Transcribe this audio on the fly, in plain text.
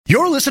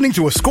You're listening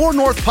to a Score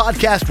North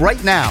podcast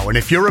right now, and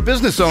if you're a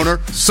business owner,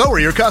 so are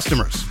your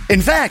customers.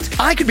 In fact,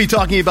 I could be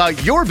talking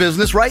about your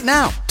business right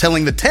now,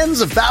 telling the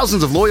tens of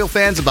thousands of loyal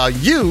fans about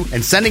you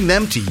and sending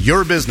them to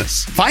your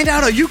business. Find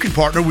out how you can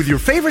partner with your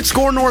favorite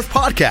Score North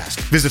podcast.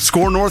 Visit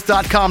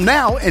scorenorth.com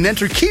now and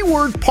enter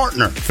keyword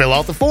partner. Fill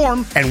out the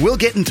form, and we'll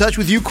get in touch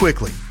with you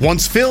quickly.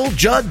 Once Phil,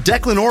 Judd,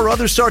 Declan, or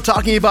others start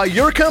talking about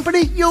your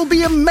company, you'll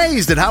be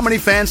amazed at how many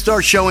fans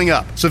start showing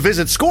up. So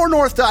visit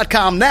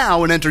scorenorth.com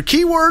now and enter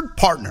keyword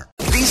partner.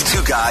 These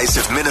two guys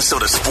have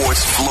Minnesota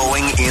sports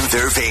flowing in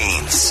their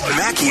veins.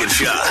 Mackey and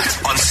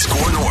Judd on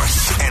Score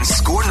North and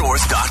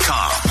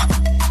scorenorth.com.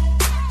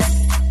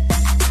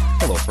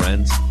 Hello,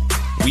 friends.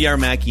 We are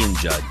Mackey and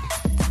Judd,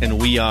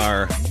 and we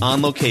are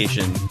on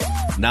location,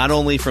 not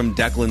only from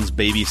Declan's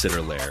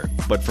babysitter lair,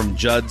 but from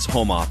Judd's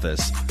home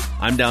office.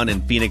 I'm down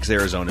in Phoenix,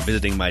 Arizona,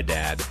 visiting my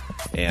dad,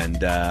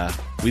 and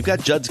we've got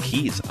Judd's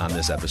Keys on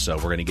this episode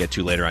we're going to get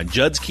to later on.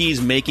 Judd's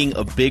Keys making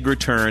a big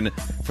return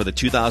for the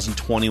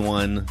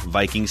 2021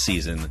 Viking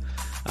season.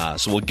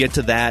 So we'll get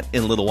to that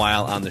in a little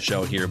while on the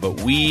show here,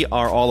 but we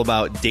are all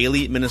about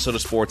daily Minnesota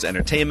sports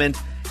entertainment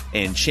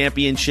and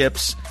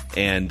championships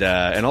and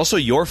also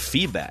your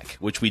feedback,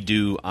 which we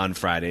do on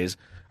Fridays.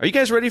 Are you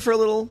guys ready for a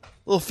little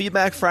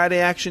Feedback Friday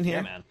action here?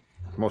 Yeah, man.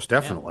 Most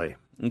definitely.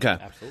 Yeah. Okay.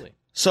 Absolutely.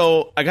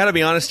 So I got to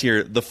be honest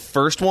here. The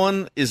first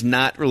one is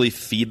not really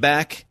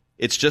feedback.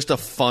 It's just a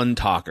fun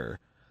talker.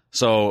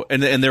 So,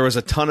 and there was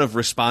a ton of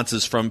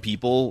responses from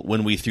people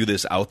when we threw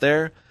this out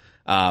there.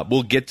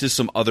 We'll get to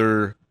some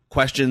other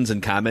questions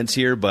and comments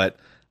here, but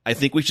I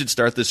think we should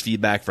start this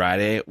Feedback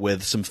Friday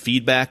with some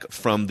feedback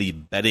from the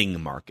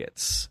betting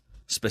markets,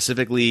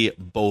 specifically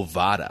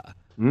Bovada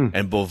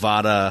and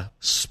Bovada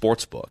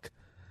Sportsbook.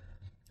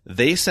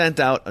 They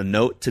sent out a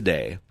note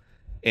today,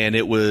 and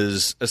it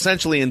was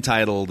essentially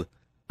entitled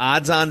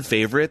Odds-on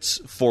Favorites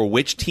for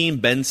Which Team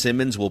Ben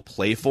Simmons Will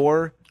Play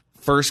For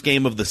First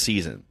Game of the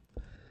Season.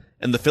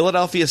 And the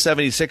Philadelphia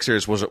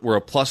 76ers were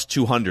a plus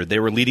 200. They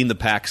were leading the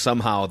pack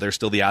somehow. They're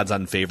still the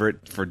odds-on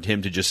favorite for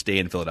him to just stay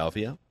in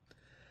Philadelphia.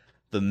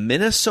 The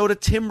Minnesota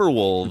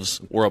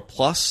Timberwolves were a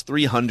plus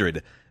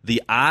 300.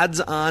 The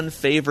odds-on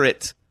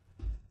favorite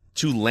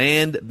to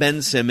land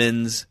Ben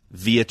Simmons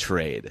via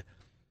trade.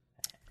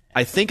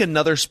 I think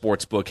another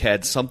sportsbook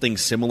had something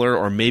similar,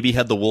 or maybe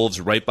had the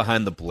Wolves right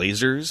behind the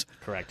Blazers.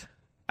 Correct.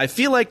 I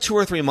feel like 2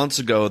 or 3 months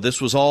ago,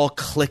 this was all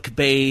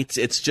clickbait.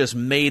 It's just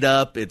made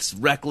up. It's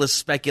reckless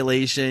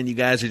speculation. You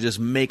guys are just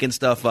making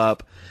stuff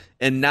up.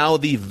 And now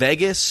the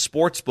Vegas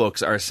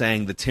sportsbooks are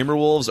saying the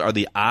Timberwolves are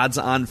the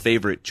odds-on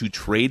favorite to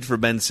trade for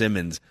Ben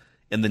Simmons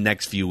in the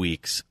next few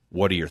weeks.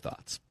 What are your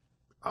thoughts?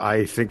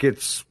 I think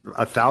it's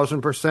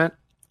 1,000%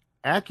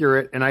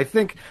 accurate. And I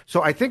think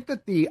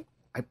that the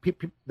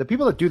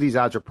people that do these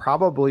odds are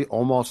probably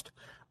almost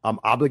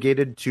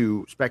obligated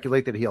to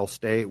speculate that he'll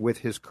stay with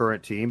his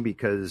current team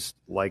because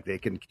they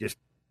can just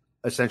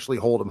essentially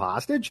hold him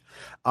hostage.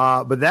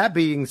 But that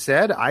being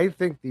said, I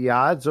think the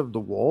odds of the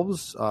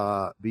Wolves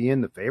being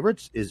the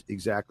favorites is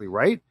exactly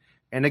right.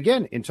 And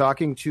again, in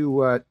talking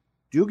to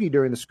Doogie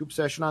during the scoop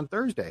session on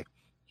Thursday,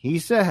 he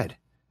said,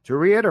 to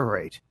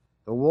reiterate,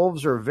 the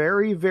Wolves are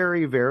very,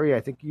 very, very,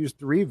 I think he used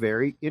 3,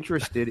 very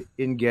interested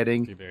in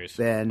getting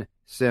Ben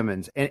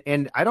Simmons.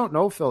 And I don't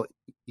know, Phil,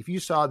 if you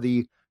saw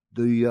the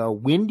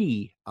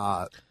windy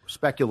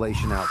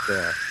speculation out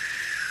there,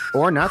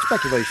 or not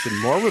speculation,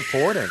 more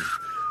reporting.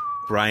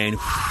 Brian,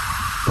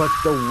 but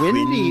the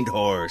windy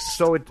horse.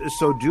 So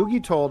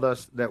Doogie told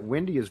us that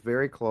Windy is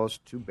very close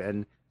to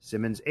Ben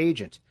Simmons'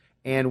 agent,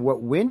 and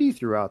what Windy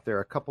threw out there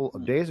a couple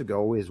of days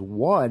ago is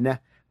one.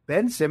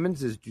 Ben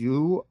Simmons is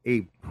due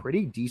a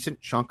pretty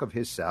decent chunk of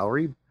his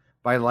salary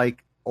by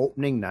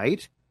opening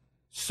night,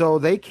 so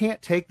they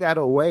can't take that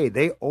away.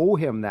 They owe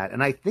him that,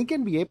 and I think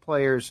NBA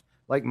players,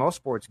 like most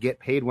sports, get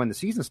paid when the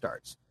season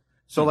starts.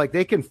 So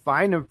they can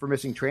fine him for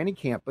missing training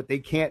camp, but they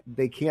can't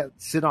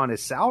sit on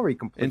his salary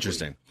completely.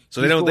 Interesting.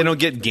 So they don't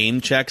get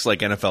game checks like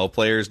NFL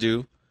players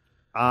do?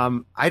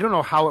 I don't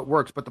know how it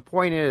works, but the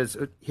point is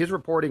his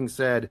reporting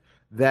said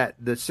that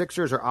the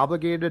Sixers are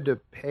obligated to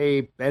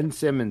pay Ben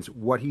Simmons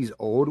what he's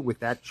owed with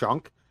that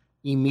chunk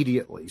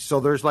immediately. So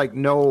there's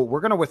no,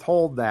 we're going to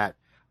withhold that.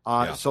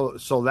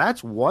 So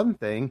that's one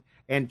thing.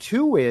 And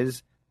 2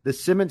 is the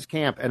Simmons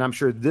camp, and I'm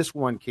sure this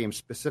one came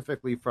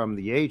specifically from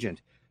the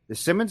agent. The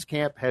Simmons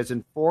camp has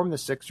informed the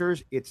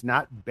Sixers it's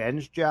not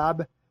Ben's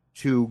job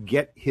to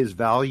get his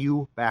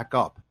value back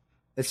up.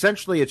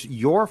 Essentially, it's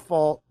your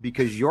fault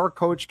because your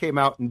coach came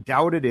out and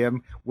doubted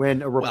him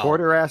when a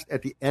reporter asked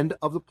at the end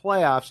of the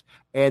playoffs,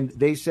 and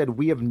they said,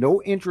 we have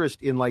no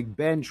interest in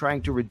Ben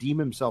trying to redeem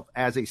himself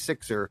as a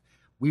Sixer.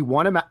 We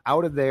want him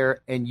out of there,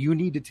 and you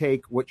need to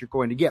take what you're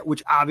going to get,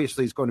 which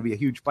obviously is going to be a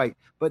huge fight.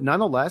 But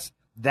nonetheless,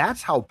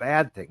 that's how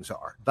bad things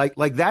are.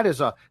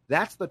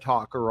 That's the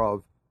talker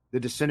of the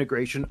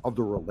disintegration of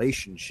the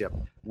relationship,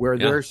 where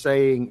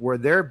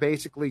they're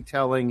basically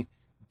telling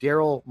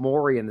Daryl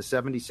Morey and the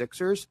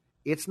 76ers,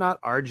 it's not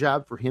our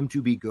job for him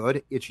to be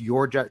good. It's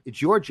your job. It's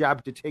your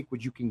job to take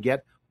what you can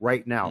get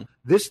right now.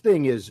 This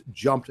thing is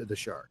jumped the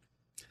shark.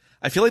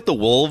 I feel like the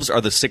Wolves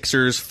are the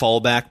Sixers'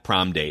 fallback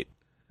prom date.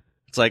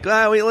 It's like,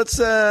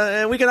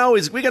 we can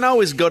always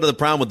go to the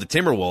prom with the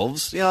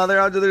Timberwolves. You know,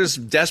 they're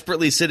just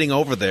desperately sitting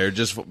over there,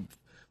 just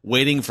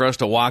waiting for us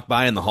to walk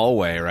by in the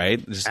hallway, right?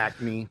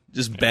 Acme,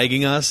 just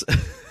begging us.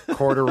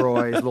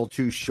 Corduroys, a little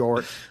too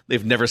short.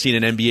 They've never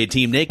seen an NBA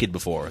team naked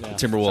before. Yeah, the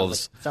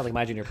Timberwolves. Sounds like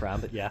my junior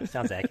prom, but yeah,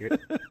 sounds accurate.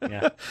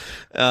 Yeah.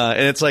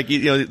 And it's like,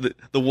 the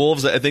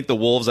Wolves. I think the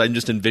Wolves. I'm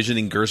just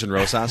envisioning Gerson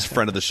Rosas,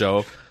 friend of the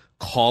show,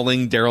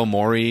 calling Daryl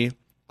Morey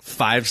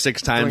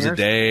 5-6 times a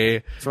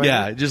day. Swingers?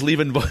 Yeah, just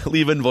leaving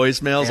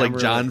voicemails like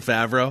John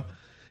Favreau.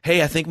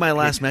 Hey, I think my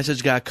last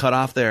message got cut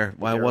off there.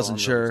 Well, I wasn't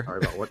sure. Sorry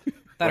about what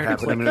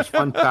happened. I mean, it was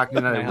fun talking,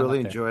 and I really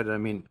enjoyed it. I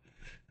mean,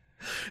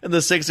 and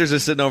the Sixers are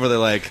sitting over there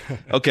like,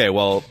 okay,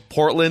 well,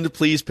 Portland,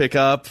 please pick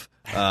up.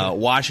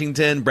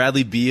 Washington,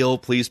 Bradley Beal,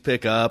 please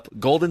pick up.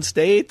 Golden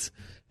State,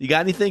 you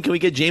got anything? Can we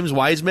get James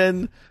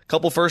Wiseman? A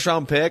couple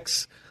first-round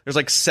picks? There's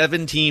like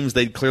 7 teams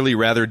they'd clearly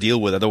rather deal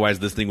with. Otherwise,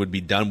 this thing would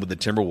be done with the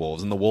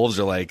Timberwolves. And the Wolves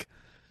are like,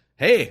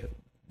 hey,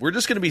 we're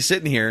just going to be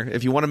sitting here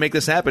if you want to make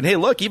this happen. Hey,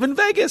 look, even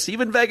Vegas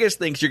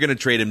thinks you're going to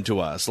trade him to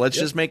us. Let's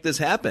just make this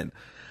happen.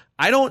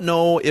 I don't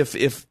know if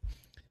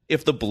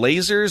the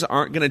Blazers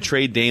aren't going to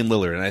trade Dame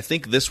Lillard, and I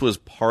think this was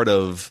part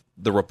of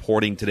the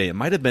reporting today. It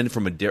might have been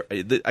from I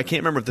can't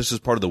remember if this was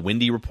part of the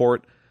Windy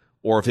report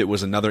or if it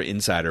was another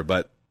insider,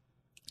 but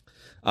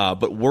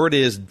word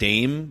is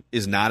Dame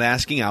is not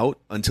asking out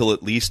until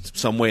at least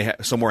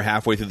somewhere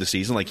halfway through the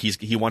season. Like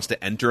he wants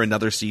to enter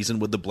another season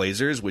with the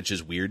Blazers, which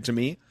is weird to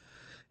me.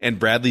 And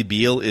Bradley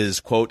Beal is,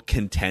 quote,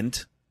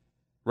 content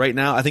right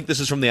now. I think this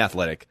is from The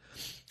Athletic.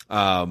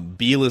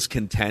 Beal is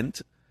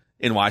content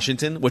in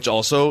Washington, which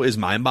also is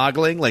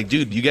mind-boggling. Like,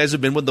 dude, you guys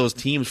have been with those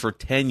teams for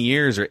 10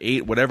 years or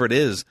 8, whatever it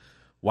is.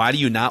 Why do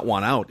you not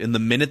want out? In the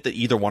minute that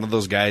either one of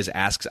those guys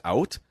asks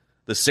out,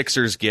 the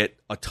Sixers get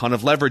a ton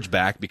of leverage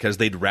back because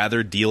they'd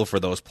rather deal for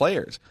those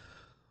players.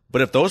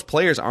 But if those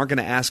players aren't going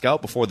to ask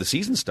out before the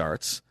season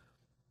starts,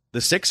 the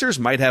Sixers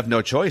might have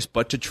no choice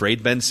but to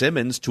trade Ben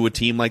Simmons to a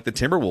team like the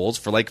Timberwolves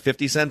for like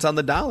 50 cents on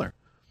the dollar.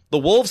 The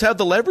Wolves have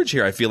the leverage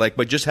here, I feel like,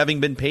 by just having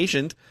been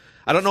patient.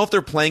 I don't know if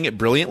they're playing it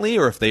brilliantly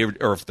or if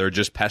they're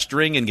just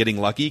pestering and getting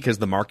lucky because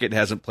the market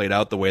hasn't played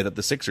out the way that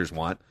the Sixers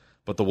want.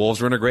 But the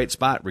Wolves are in a great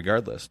spot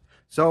regardless.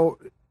 So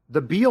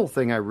the Beal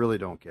thing I really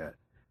don't get.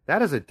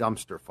 That is a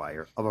dumpster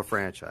fire of a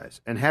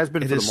franchise and has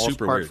been for the most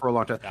part for a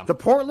long time. Yeah. The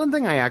Portland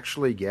thing I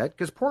actually get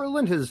because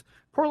Portland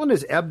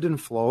has ebbed and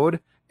flowed,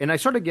 and I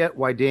sort of get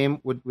why Dame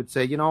would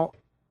say,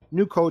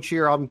 new coach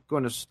here, I'm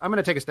going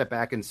to take a step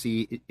back and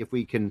see if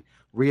we can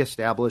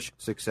reestablish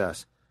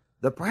success.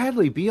 The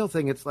Bradley Beal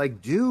thing, it's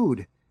like,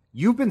 dude,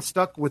 you've been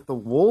stuck with the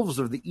Wolves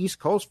of the East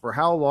Coast for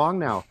how long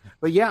now?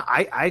 But yeah,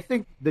 I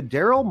think the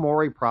Daryl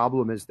Morey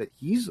problem is that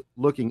he's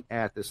looking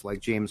at this like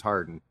James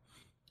Harden.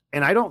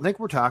 And I don't think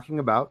we're talking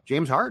about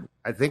James Harden.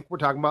 I think we're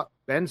talking about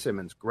Ben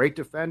Simmons. Great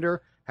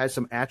defender, has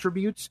some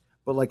attributes,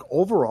 but like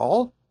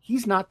overall,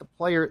 he's not the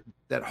player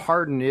that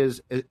Harden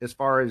is as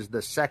far as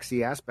the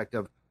sexy aspect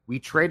of we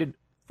traded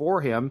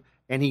for him,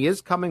 and he is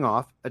coming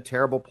off a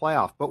terrible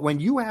playoff. But when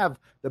you have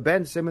the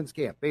Ben Simmons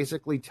camp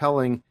basically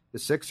telling the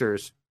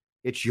Sixers,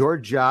 it's your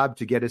job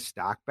to get his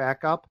stock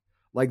back up,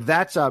 like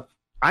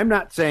I'm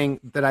not saying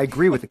that I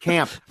agree with the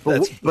camp,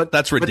 but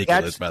that's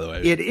ridiculous, by the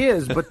way. It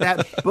is,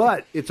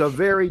 but it's a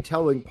very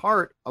telling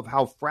part of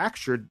how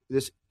fractured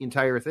this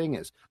entire thing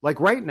is. Like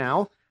right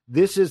now,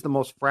 this is the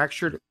most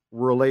fractured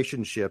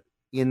relationship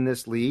in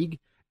this league,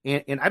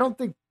 and I don't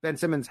think Ben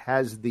Simmons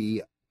has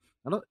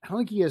I don't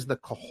think he has the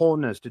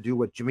cojones to do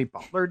what Jimmy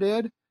Butler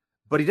did,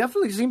 but he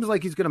definitely seems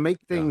like he's going to make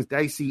things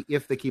dicey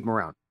if they keep him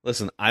around.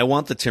 Listen, I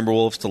want the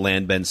Timberwolves to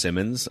land Ben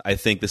Simmons. I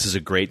think this is a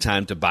great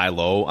time to buy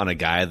low on a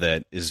guy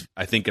that is,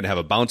 I think, going to have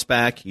a bounce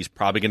back. He's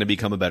probably going to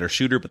become a better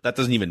shooter, but that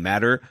doesn't even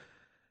matter.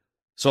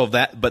 So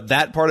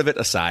that part of it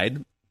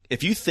aside,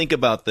 if you think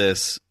about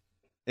this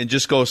and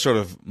just go sort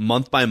of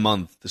month by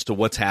month as to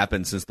what's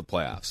happened since the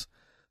playoffs.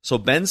 So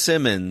Ben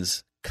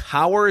Simmons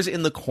cowers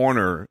in the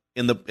corner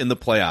in the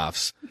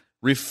playoffs,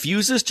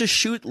 refuses to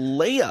shoot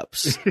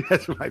layups.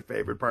 That's my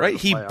favorite part. Right?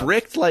 He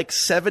bricked like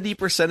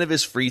 70% of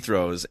his free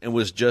throws and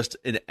was just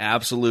an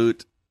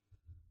absolute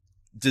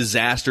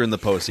disaster in the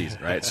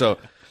postseason, right? So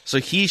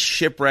he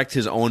shipwrecked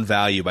his own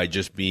value by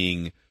just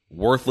being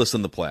worthless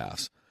in the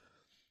playoffs.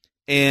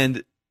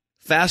 And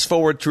fast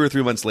forward 2 or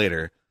 3 months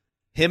later,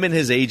 him and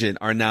his agent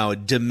are now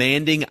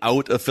demanding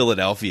out of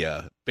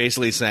Philadelphia,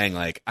 basically saying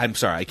like, I'm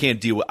sorry, I can't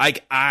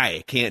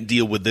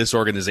deal with this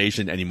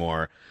organization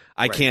anymore.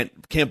 I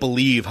can't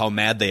believe how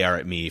mad they are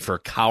at me for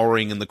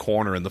cowering in the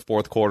corner in the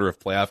fourth quarter of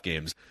playoff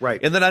games.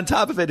 Right. And then on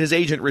top of it, his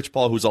agent, Rich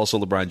Paul, who's also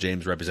LeBron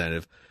James'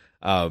 representative,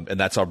 and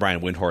that's how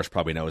Brian Windhorst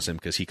probably knows him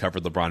because he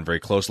covered LeBron very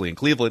closely in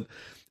Cleveland.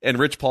 And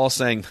Rich Paul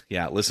saying,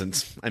 yeah, listen,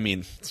 I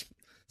mean, it's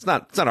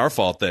not our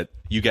fault that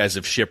you guys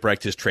have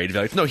shipwrecked his trade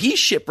value. No, he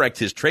shipwrecked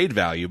his trade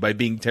value by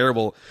being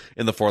terrible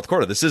in the fourth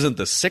quarter. This isn't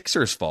the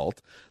Sixers'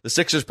 fault. The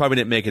Sixers probably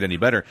didn't make it any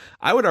better.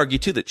 I would argue,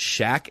 too, that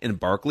Shaq and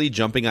Barkley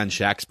jumping on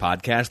Shaq's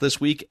podcast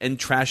this week and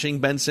trashing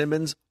Ben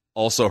Simmons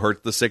also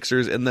hurt the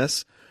Sixers in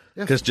this.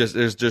 because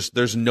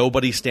there's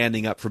nobody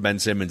standing up for Ben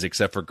Simmons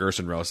except for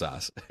Gerson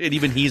Rosas, and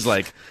even he's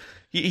like.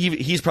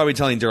 He's probably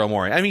telling Daryl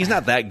Morey. I mean, he's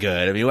not that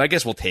good. I mean, I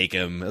guess we'll take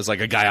him as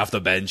like a guy off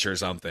the bench or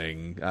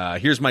something.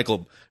 Here's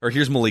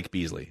Malik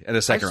Beasley and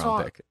a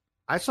second-round pick.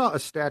 I saw a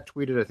stat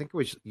tweeted, I think it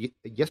was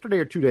yesterday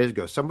or 2 days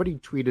ago. Somebody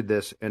tweeted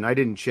this, and I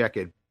didn't check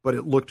it, but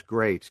it looked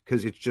great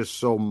because it's just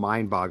so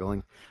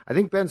mind-boggling. I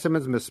think Ben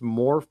Simmons missed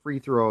more free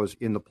throws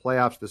in the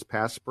playoffs this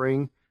past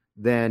spring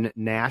than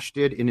Nash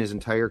did in his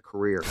entire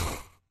career.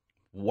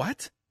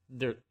 What?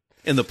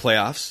 In the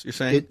playoffs, you're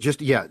saying?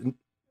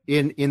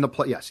 In the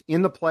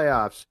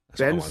playoffs,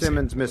 Ben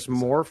Simmons missed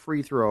more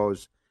free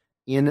throws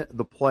in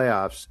the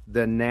playoffs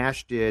than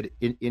Nash did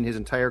in his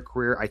entire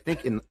career. I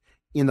think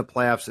in the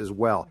playoffs as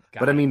well.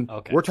 But I mean,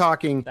 we're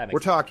talking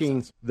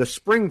the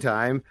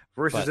springtime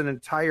versus an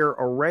entire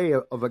array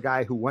of a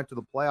guy who went to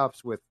the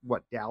playoffs with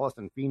Dallas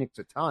and Phoenix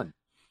a ton.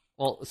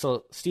 Well,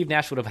 so Steve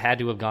Nash would have had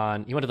to have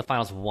gone. He went to the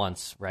finals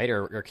once, right,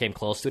 or came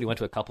close to it. He went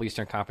to a couple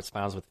Eastern Conference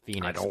Finals with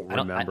Phoenix. I don't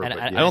remember.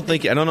 I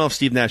don't know if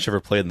Steve Nash ever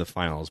played in the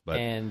finals, but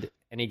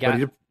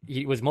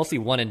he was mostly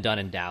one and done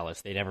in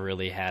Dallas. They never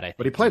really had. I think,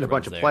 but he played a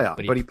bunch of playoff.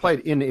 But he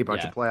played in a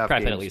bunch of playoff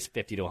games. Probably at least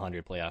 50 to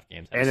 100 playoff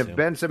games. And if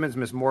Ben Simmons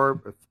missed more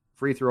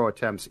free throw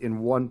attempts in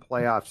one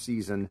playoff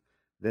season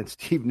than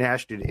Steve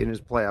Nash did in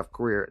his playoff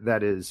career,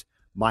 that is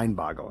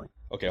mind-boggling.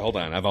 Okay, hold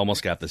on. I've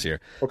almost got this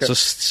here. Okay.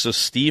 So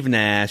Steve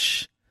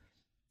Nash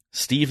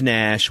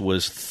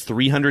was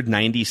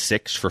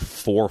 396 for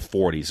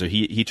 440. So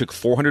he took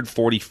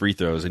 440 free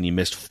throws and he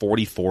missed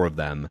 44 of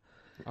them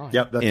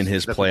in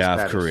his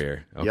playoff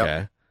career. Okay.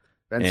 Yep.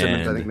 Ben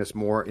Simmons, I think, missed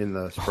more in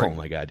the spring. Oh,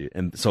 my God, dude.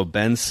 And so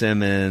Ben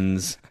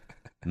Simmons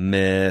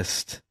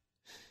missed...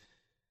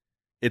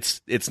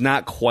 It's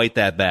not quite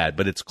that bad,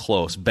 but it's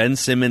close. Ben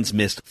Simmons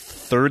missed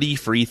 30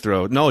 free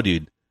throws. No,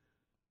 dude.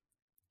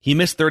 He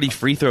missed 30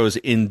 free throws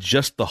in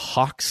just the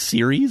Hawks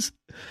series.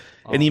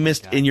 And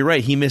and you're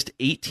right, he missed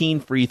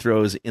 18 free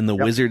throws in the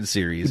Wizards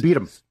series. He beat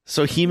him.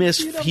 So he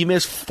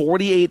missed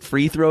 48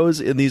 free throws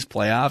in these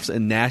playoffs,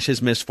 and Nash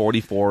has missed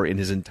 44 in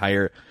his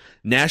entire.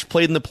 Nash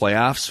played in the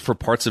playoffs for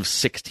parts of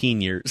 16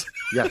 years.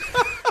 Yes.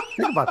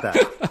 Think about that.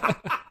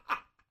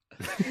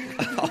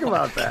 Think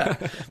about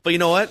that. But you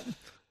know what?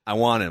 I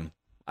want him.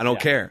 I don't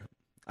care.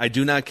 I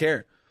do not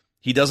care.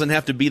 He doesn't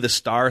have to be the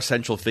star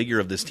central figure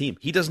of this team.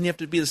 He doesn't have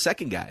to be the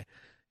second guy.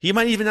 He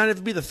might even not have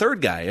to be the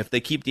third guy if they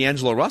keep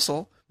D'Angelo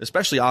Russell,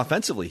 especially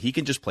offensively. He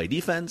can just play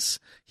defense.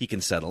 He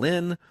can settle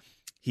in.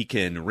 He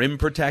can rim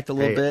protect a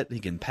little bit. He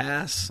can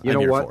pass. I'm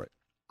here for it.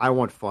 I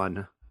want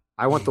fun.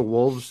 I want the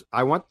Wolves.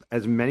 I want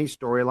as many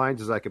storylines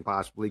as I can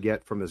possibly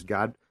get from this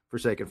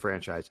godforsaken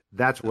franchise.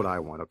 That's what I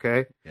want,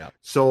 okay? Yeah.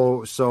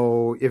 So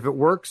if it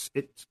works,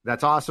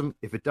 that's awesome.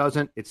 If it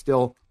doesn't, it's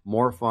still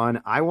more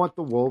fun. I want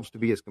the Wolves to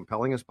be as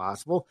compelling as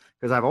possible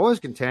because I've always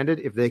contended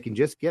if they can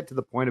just get to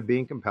the point of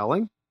being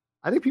compelling,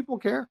 I think people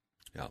care.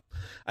 Yeah,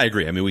 I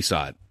agree. I mean, we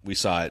saw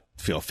it,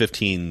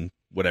 15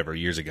 whatever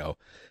years ago.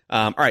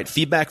 All right,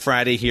 Feedback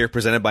Friday here,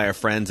 presented by our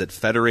friends at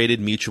Federated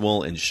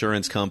Mutual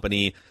Insurance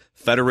Company.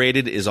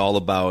 Federated is all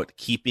about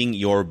keeping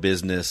your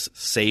business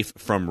safe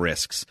from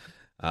risks.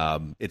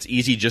 It's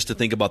easy just to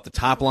think about the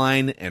top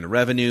line and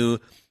revenue,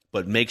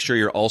 but make sure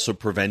you're also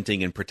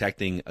preventing and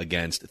protecting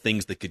against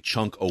things that could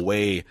chunk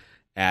away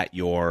at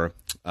your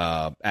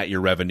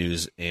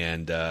revenues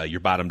and your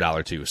bottom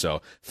dollar too.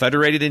 So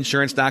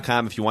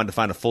federatedinsurance.com if you want to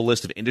find a full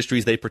list of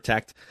industries they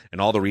protect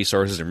and all the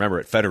resources. Remember,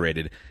 at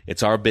Federated,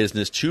 it's our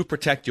business to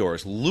protect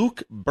yours.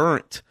 Luke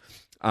Burnt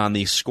on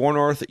the Score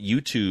North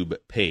YouTube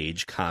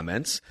page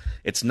comments,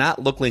 it's not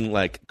looking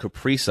like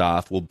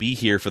Kaprizov will be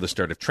here for the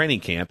start of training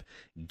camp.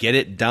 Get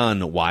it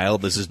done,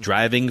 Wild. This is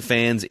driving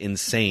fans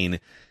insane.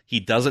 He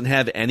doesn't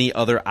have any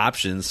other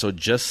options, so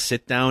just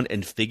sit down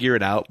and figure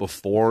it out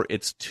before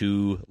it's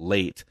too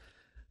late.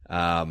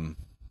 I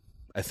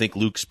think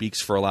Luke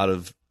speaks for a lot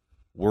of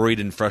worried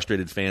and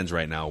frustrated fans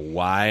right now.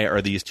 Why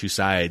are these two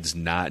sides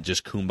not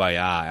just kumbaya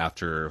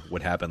after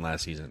what happened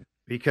last season?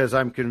 Because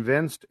I'm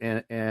convinced,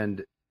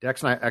 and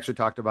Dex and I actually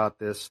talked about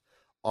this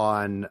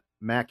on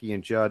Mackey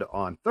and Judd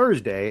on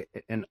Thursday,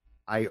 and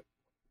I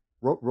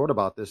wrote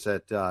about this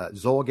at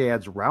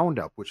Zolgad's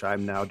Roundup, which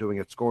I'm now doing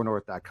at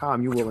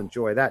scorenorth.com. You will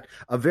enjoy that.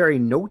 A very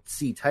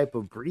notesy type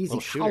of breezy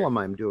column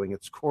I'm doing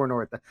at Score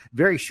North.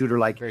 Very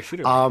shooter-like. Very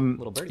shooter-like.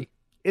 Little birdie.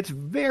 It's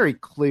very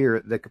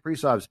clear that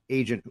Kaprizov's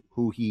agent,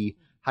 who he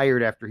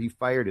hired after he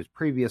fired his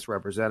previous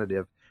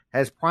representative,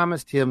 has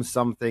promised him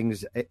some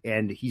things,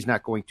 and he's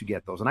not going to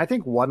get those. And I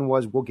think one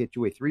was, we'll get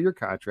you a 3-year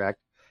contract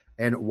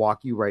and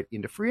walk you right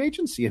into free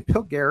agency. And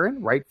Bill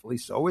Guerin, rightfully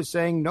so, is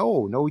saying,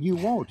 no, you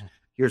won't.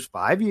 Here's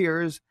 5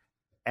 years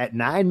at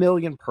 $9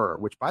 million per,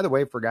 which, by the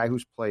way, for a guy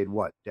who's played,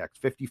 Dex,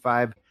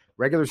 55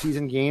 regular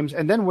season games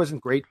and then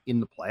wasn't great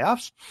in the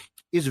playoffs,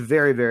 is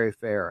very, very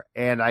fair.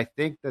 And I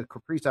think the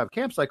Kaprizov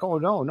camp's like, oh,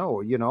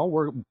 no,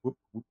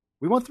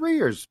 we want 3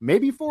 years,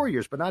 maybe 4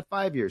 years, but not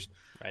 5 years.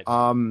 Right.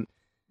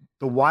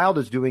 The Wild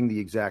is doing the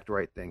exact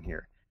right thing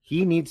here.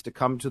 he needs to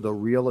come to the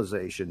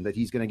realization that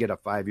he's going to get a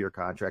 5-year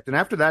contract. And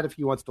after that, if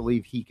he wants to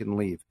leave, he can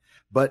leave.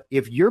 But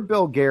if you're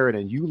Bill Guerin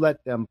and you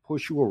let them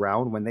push you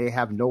around when they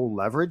have no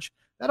leverage,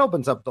 that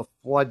opens up the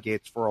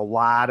floodgates for a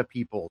lot of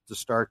people to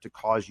start to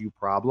cause you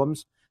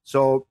problems.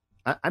 So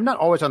I'm not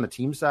always on the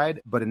team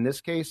side, but in this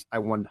case, I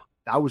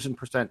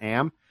 1000%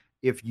 am.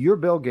 If you're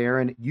Bill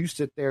Guerin, you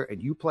sit there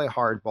and you play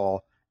hardball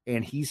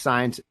and he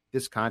signs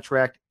this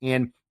contract.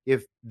 And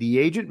if the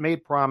agent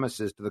made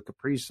promises to the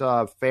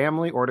Kaprizov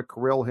family or to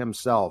Kirill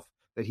himself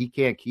that he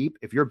can't keep,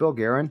 if you're Bill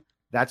Guerin,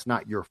 that's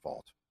not your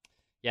fault.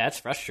 Yeah, it's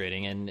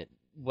frustrating. And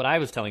what I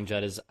was telling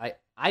Judd is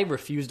I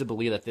refuse to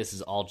believe that this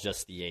is all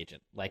just the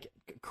agent. Like,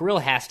 Kirill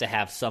has to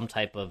have some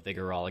type of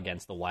vigorol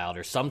against the Wild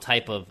or some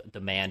type of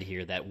demand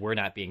here that we're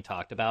not being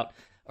talked about,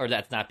 or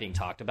that's not being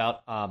talked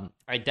about.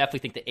 I definitely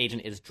think the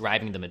agent is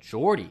driving the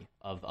majority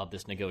of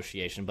this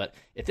negotiation. But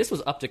if this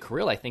was up to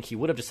Kirill, I think he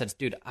would have just said,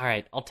 dude, all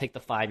right, I'll take the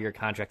 5-year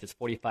contract. It's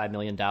 $45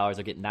 million. I'll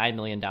get $9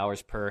 million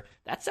per.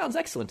 That sounds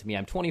excellent to me.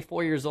 I'm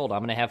 24 years old. I'm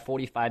going to have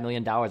 $45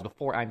 million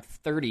before I'm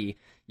 30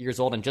 years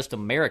old, and just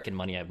American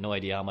money. I have no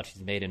idea how much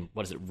he's made in,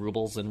 what is it,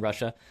 rubles in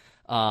Russia.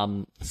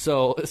 So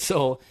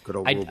Good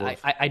old rubles.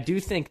 I do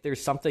think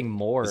there's something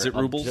more. Is it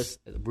rubles? Just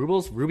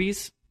rubles,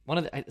 rubies, one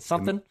of the,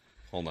 something.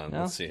 Hold on,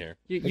 No? let's see here.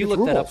 You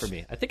look that up for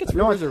me. I think it's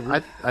rubles or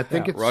rubles. I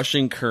think it's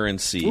Russian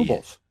currency.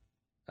 rubles.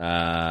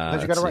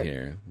 Let's you got it see right.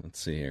 here. Let's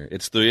see here.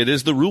 It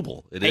is the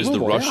ruble. It is the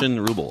ruble, yeah. Russian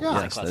ruble.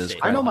 Yeah. Yes, that is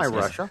I know my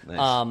correct. Russia. Nice.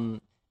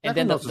 And then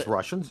Everyone knows it's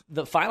Russians.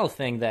 the final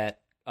thing that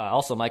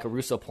also Michael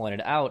Russo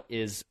pointed out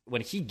is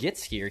when he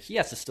gets here, he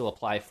has to still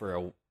apply for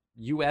a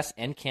U.S.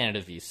 and Canada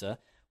visa.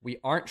 We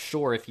aren't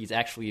sure if he's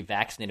actually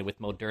vaccinated with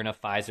Moderna,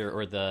 Pfizer,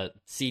 or the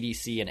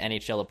CDC and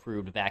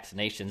NHL-approved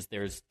vaccinations.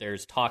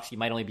 There's talks he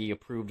might only be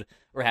approved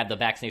or have the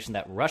vaccination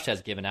that Russia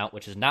has given out,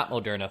 which is not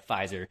Moderna,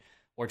 Pfizer,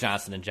 or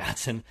Johnson &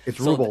 Johnson. It's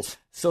rubles.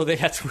 So they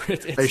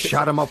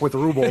shot him up with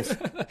rubles.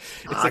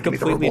 It's a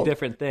completely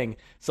different thing.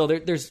 So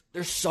there's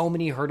so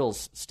many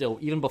hurdles still,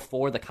 even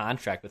before the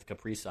contract with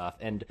Kaprizov.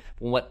 And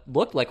what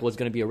looked like was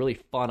going to be a really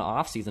fun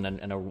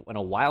offseason and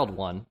a wild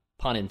one,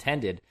 pun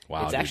intended.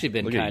 Wow, it's dude. actually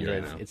been Look at kind you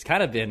of right now. it's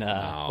kind of been a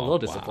Wow, little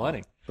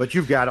disappointing. But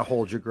you've got to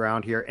hold your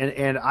ground here.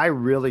 And I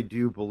really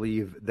do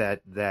believe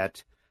that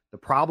the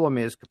problem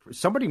is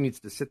somebody needs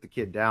to sit the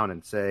kid down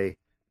and say,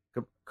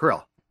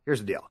 Kirill, here's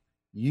the deal.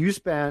 You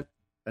spent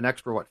an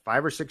extra,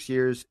 5 or 6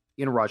 years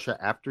in Russia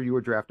after you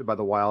were drafted by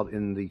the Wild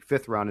in the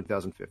 5th round in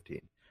 2015.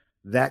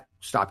 That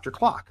stopped your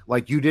clock.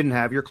 Like, you didn't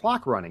have your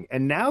clock running.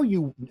 And now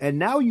you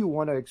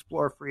want to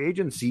explore free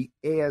agency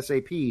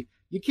ASAP.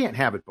 You can't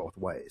have it both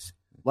ways.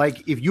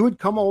 Like, if you had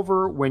come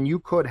over when you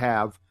could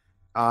have,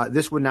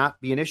 this would not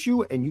be an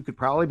issue, and you could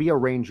probably be a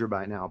Ranger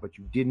by now, but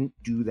you didn't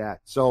do that.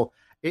 So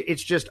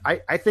it's just,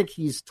 I think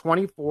he's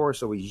 24,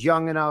 so he's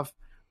young enough.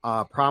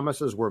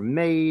 Promises were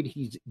made.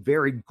 He's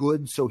very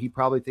good, so he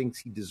probably thinks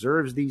he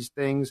deserves these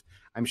things.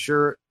 I'm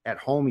sure at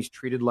home he's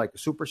treated like a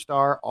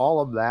superstar, all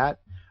of that.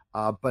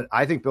 But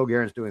I think Bill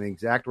Guerin's doing the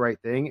exact right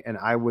thing, and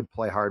I would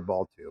play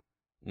hardball too.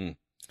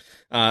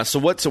 So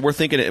we're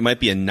thinking it might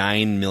be a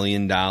 $9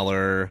 million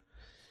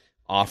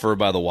offer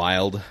by the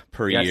Wild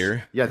per Yes.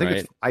 year. Yeah, I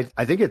think right? I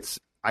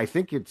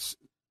think it's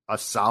a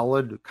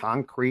solid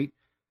concrete.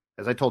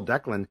 As I told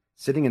Declan,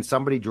 sitting in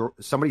somebody's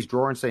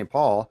drawer in St.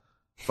 Paul,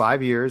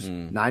 5 years,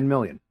 $9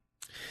 million.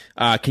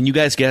 Can you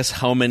guys guess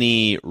how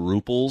many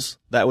ruples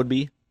that would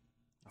be?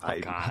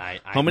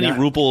 How many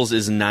ruples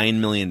is $9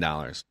 million?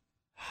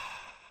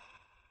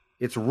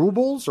 It's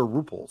rubles or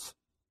ruples?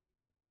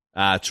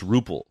 It's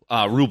ruble.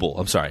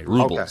 I'm sorry,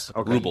 rubles.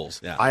 Okay. Rubles.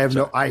 Yeah. I have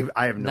no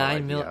idea.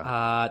 9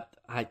 million.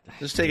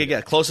 Just take a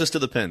guess. Closest to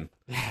the pin.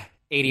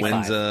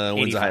 85.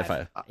 Wins a high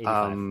five.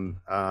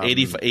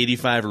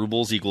 85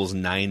 rubles equals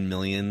 9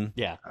 million.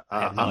 Yeah.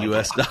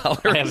 US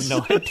dollars. I have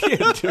no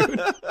idea, dude.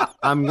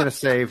 I'm gonna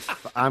say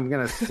I I don't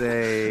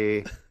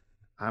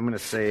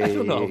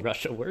know how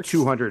Russia works.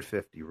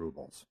 250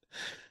 rubles.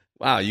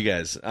 Wow, you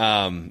guys.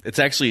 It's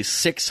actually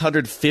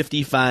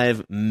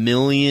 655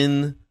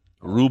 million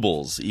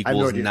rubles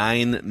equals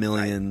 9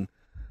 million.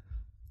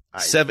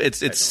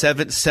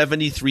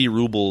 73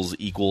 rubles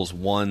equals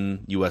 $1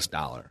 US.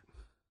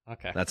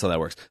 Okay. That's how that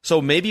works.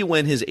 So maybe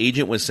when his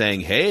agent was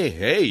saying,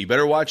 "Hey, you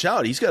better watch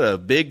out. He's got a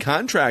big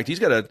contract. He's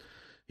got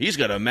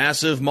a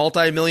massive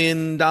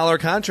multi-million dollar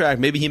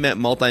contract." Maybe he meant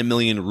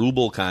multi-million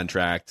ruble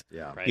contract.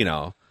 Yeah.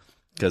 Right.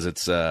 Because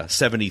it's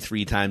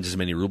 73 times as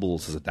many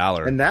rubles as a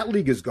dollar. And that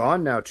league is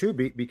gone now too,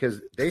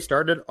 because they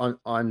started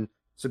on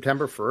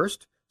September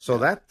 1st. So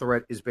that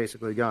threat is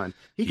basically gone.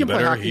 He can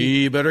play hockey.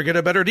 He better get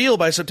a better deal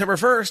by September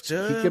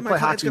 1st. He can play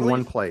hockey in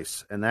one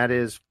place, and that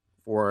is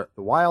for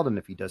the Wild. And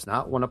if he does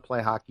not want to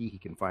play hockey, he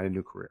can find a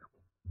new career.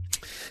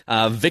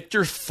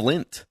 Victor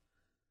Flint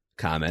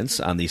comments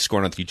on the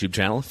Score North YouTube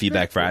channel,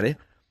 Feedback Friday.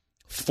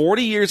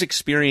 40 years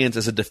experience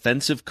as a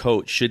defensive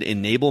coach should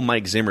enable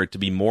Mike Zimmer to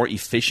be more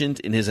efficient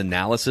in his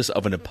analysis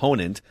of an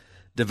opponent,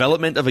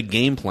 development of a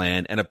game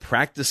plan, and a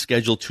practice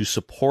schedule to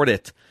support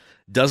it.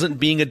 Doesn't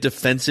being a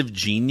defensive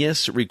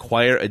genius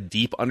require a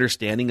deep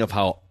understanding of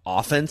how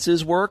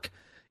offenses work?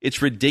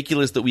 It's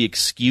ridiculous that we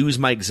excuse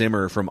Mike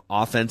Zimmer from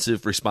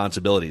offensive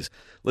responsibilities.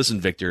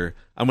 Listen, Victor,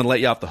 I'm going to let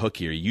you off the hook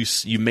here.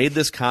 You made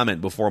this comment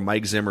before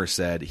Mike Zimmer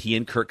said he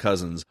and Kirk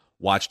Cousins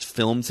watched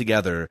film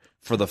together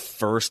for the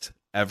first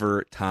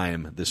ever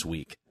time this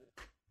week.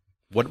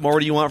 What more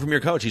do you want from your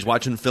coach? He's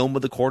watching film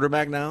with the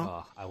quarterback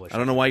now? I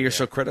don't know why you're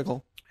so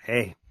critical.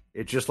 Hey,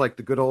 it's just like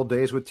the good old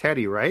days with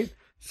Teddy, right?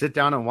 Sit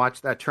down and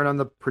watch that. Turn on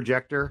the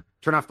projector.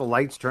 Turn off the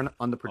lights. Turn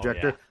on the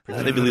projector. Oh,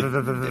 yeah.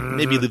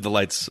 Maybe leave the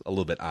lights a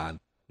little bit on.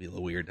 Be a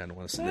little weird. I don't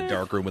want to sit in the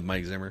dark room with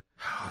Mike Zimmer.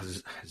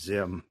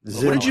 Zim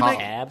what did you make?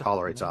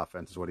 Tolerates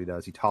offense is what he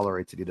does. He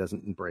tolerates it. He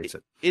doesn't embrace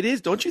it. It is.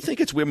 Don't you think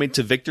it's weird? I mean,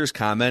 to Victor's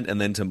comment and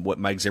then to what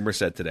Mike Zimmer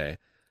said today.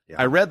 Yeah.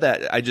 I read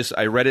that.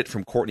 I read it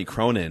from Courtney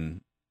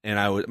Cronin, and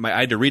I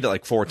had to read it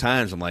like 4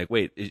 times. I'm like,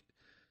 wait,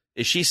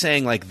 is she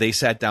saying like they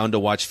sat down to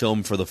watch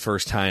film for the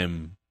first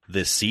time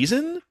this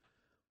season,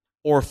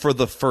 or for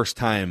the first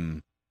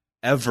time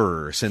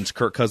ever since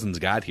Kirk Cousins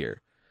got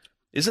here?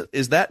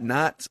 Is that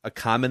not a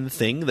common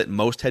thing that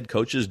most head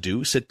coaches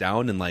do? Sit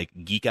down and like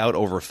geek out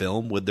over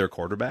film with their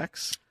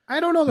quarterbacks? I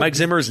don't know. Mike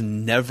Zimmer's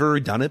never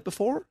done it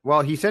before.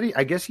 Well, he said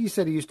I guess he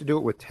said he used to do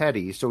it with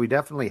Teddy, so he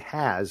definitely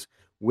has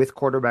with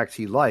quarterbacks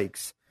he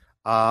likes.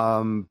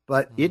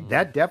 But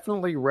that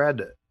definitely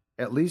read,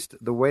 at least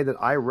the way that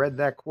I read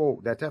that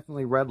quote, that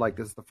definitely read like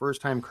this is the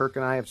first time Kirk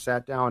and I have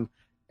sat down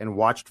and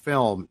watched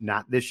film,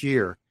 not this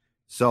year.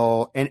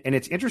 So, and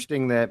it's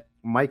interesting that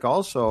Mike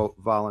also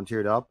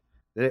volunteered up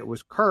that it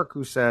was Kirk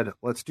who said,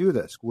 let's do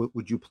this.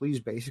 Would you please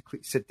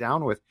basically sit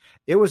down with?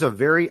 It was a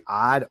very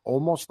odd,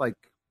 almost like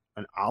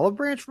an olive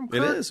branch from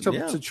Kirk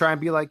to try and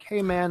be like,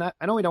 hey, man,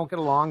 I know we don't get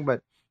along,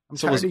 but I'm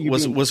tired of you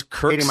was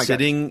Kirk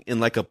sitting in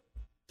like a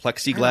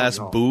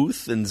plexiglass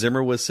booth and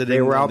Zimmer was sitting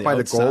They were out on by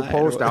the outside,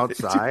 goalpost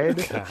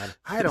outside.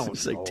 I don't know.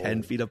 It's like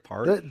 10 feet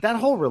apart. That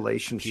whole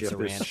relationship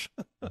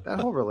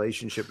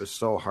is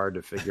so hard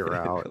to figure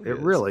out. It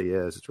really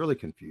is. It's really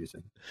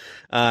confusing.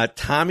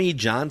 Tommy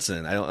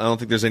Johnson. I don't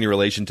think there's any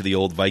relation to the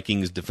old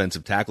Vikings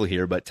defensive tackle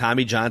here, but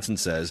Tommy Johnson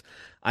says,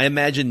 I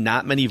imagine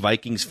not many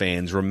Vikings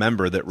fans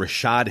remember that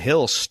Rashad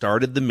Hill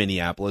started the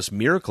Minneapolis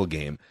Miracle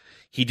game.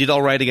 He did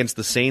all right against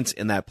the Saints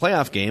in that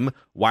playoff game.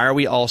 Why are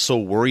we all so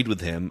worried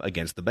with him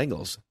against the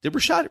Bengals? Did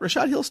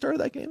Rashad Hill start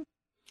that game?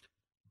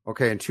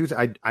 Okay,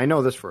 I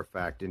know this for a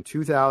fact. In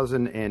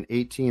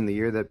 2018, the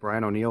year that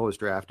Brian O'Neill was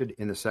drafted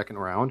in the second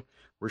round,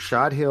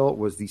 Rashad Hill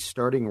was the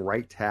starting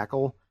right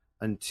tackle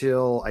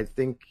until I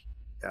think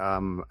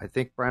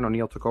Brian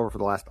O'Neill took over for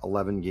the last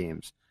 11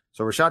 games.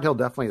 So Rashad Hill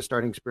definitely has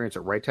starting experience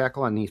at right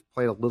tackle, and he's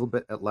played a little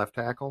bit at left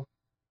tackle.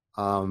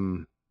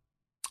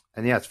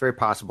 And yeah, it's very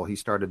possible he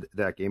started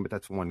that game, but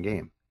that's one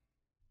game.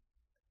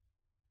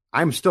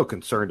 I'm still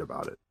concerned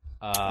about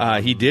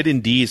it. He did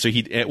indeed. So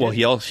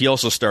he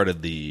also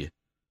started the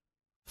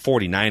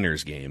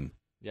 49ers game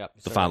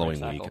the following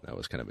week, and that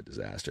was kind of a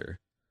disaster.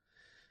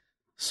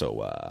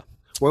 So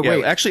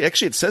wait. Actually,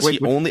 it says I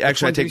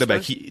take that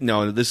back.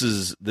 This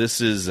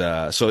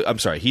is. So I'm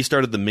sorry. He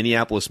started the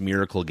Minneapolis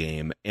Miracle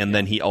game, and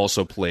then he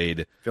also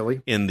played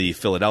Philly in the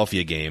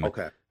Philadelphia game.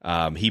 Okay.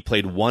 He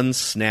played one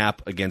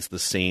snap against the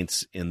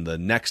Saints in the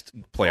next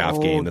playoff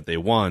game that they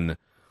won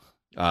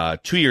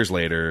 2 years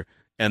later,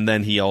 and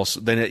then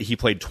he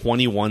played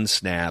 21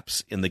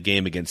 snaps in the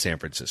game against San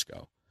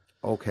Francisco.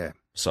 Okay.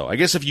 So I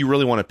guess if you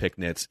really want to pick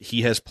nits,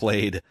 he has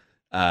played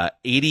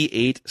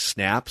 88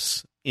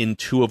 snaps in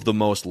 2 of the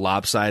most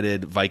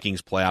lopsided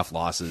Vikings playoff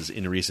losses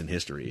in recent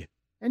history.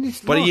 And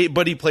he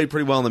played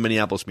pretty well in the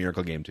Minneapolis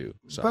Miracle game too.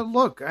 So. But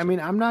look, I mean,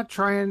 I'm not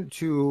trying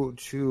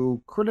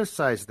to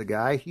criticize the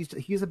guy.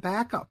 He's a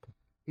backup.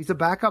 He's a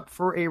backup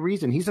for a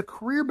reason. He's a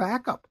career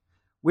backup,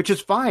 which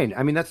is fine.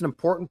 I mean, that's an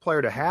important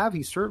player to have.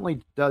 He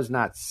certainly does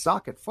not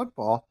suck at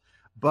football,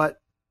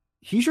 but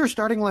he's your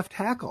starting left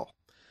tackle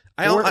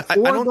for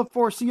the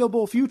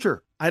foreseeable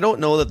future. I don't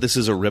know that this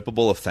is a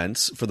rippable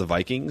offense for the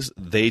Vikings.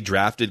 They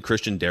drafted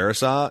Christian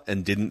Darrisaw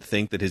and didn't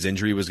think that his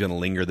injury was going to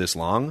linger this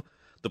long.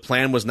 The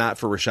plan was not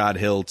for Rashad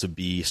Hill to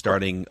be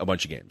starting a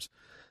bunch of games.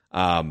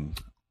 I mean,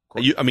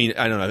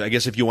 I don't know. I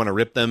guess if you want to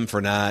rip them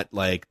for not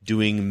like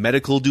doing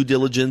medical due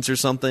diligence or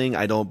something,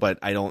 I don't.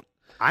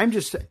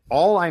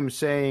 All I'm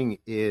saying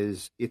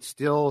is it's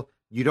still,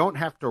 you don't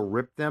have to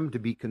rip them to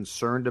be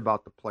concerned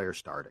about the player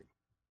starting.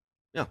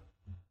 Yeah.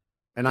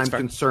 And I'm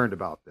concerned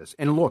about this.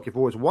 And look, if it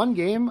was one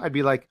game, I'd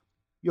be like,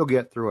 you'll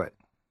get through it.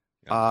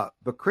 Yeah.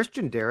 But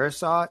Christian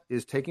Darrisaw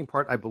is taking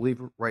part, I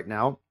believe, right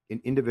now in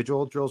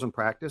individual drills and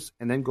practice,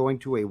 and then going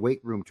to a weight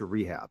room to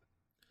rehab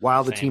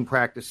while the team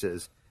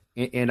practices.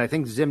 And I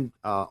think Zim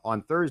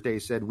on Thursday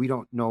said, we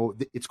don't know.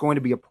 It's going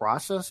to be a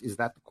process. Is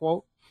that the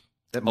quote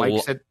that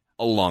Mike said?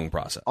 A long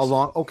process.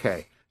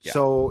 Okay. Yeah.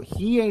 So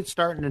he ain't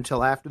starting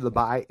until after the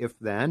bye, if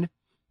then.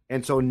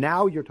 And so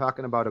now you're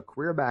talking about a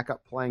career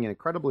backup playing an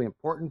incredibly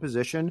important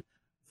position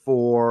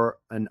for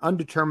an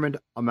undetermined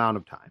amount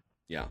of time.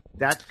 Yeah.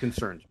 That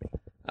concerns me.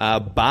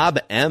 Bob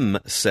M.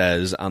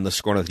 says on the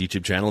Score North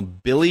YouTube channel,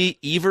 Billy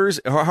Evers.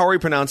 How are we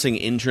pronouncing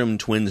interim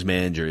Twins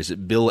manager? Is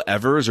it Bill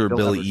Evers or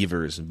Bill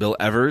Evers? Bill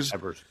Evers.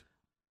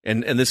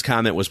 And this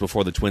comment was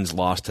before the Twins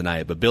lost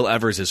tonight, but Bill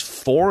Evers is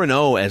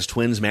 4-0 as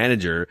Twins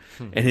manager,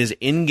 and his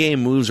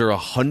in-game moves are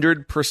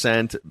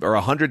 100% or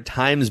 100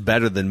 times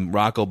better than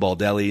Rocco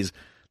Baldelli's.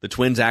 The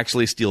Twins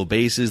actually steal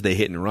bases, they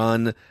hit and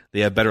run,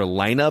 they have better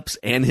lineups,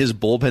 and his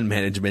bullpen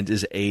management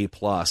is A+.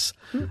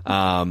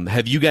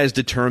 Have you guys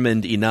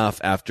determined enough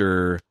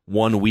after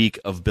 1 week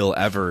of Bill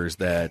Evers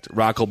that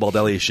Rocco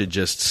Baldelli should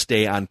just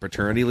stay on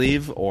paternity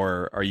leave,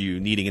 or are you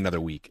needing another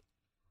week?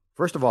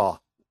 First of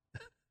all,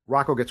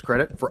 Rocco gets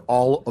credit for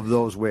all of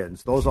those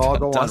wins. Those all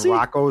go on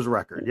Rocco's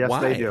record. Yes,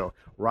 Why? they do.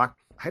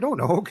 I don't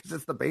know, because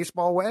it's the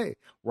baseball way.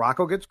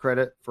 Rocco gets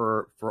credit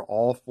for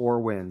all 4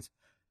 wins.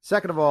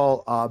 Second of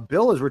all,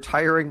 Bill is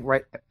retiring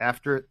right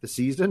after the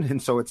season,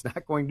 and so it's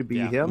not going to be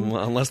him.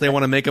 Well, unless they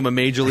want to make him a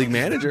major league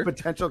manager.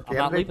 Potential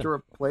candidate to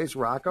replace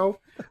Rocco.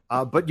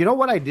 But you know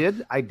what I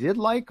did? I did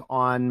like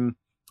on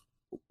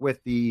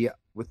with the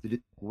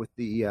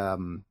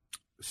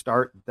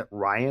start that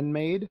Ryan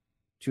made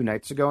 2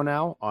 nights ago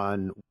now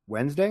on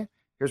Wednesday.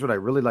 Here's what I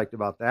really liked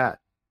about that.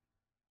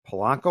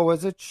 Polanco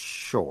was at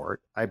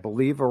short. I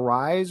believe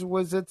Arise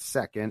was at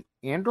second.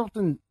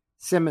 Andrelton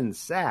Simmons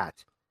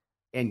sat.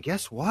 And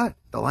guess what?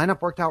 The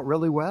lineup worked out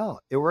really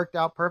well. It worked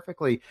out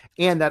perfectly.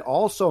 And that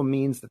also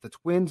means that the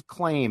Twins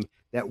claim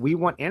that we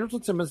want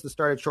Andrelton Simmons to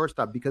start at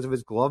shortstop because of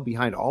his glove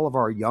behind all of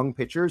our young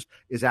pitchers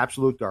is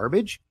absolute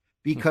garbage,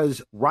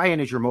 because Ryan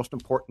is your most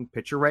important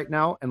pitcher right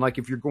now. And like,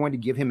 if you're going to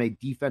give him a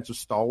defensive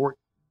stalwart,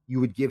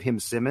 you would give him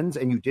Simmons,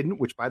 and you didn't,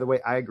 which, by the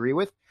way, I agree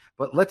with.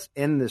 But let's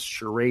end this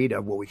charade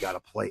of, well, we got to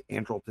play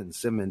Andrelton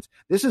Simmons.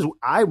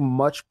 I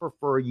much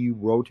prefer you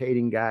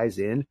rotating guys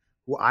in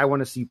who I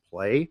want to see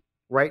play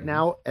right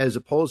now, as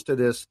opposed to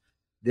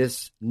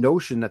this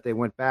notion that they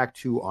went back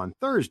to on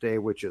Thursday,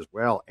 which is,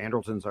 well,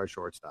 Andrelton's our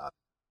shortstop.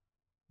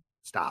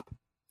 Stop.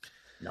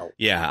 No.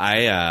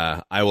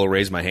 Yeah, I will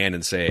raise my hand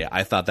and say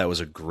I thought that was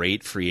a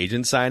great free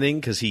agent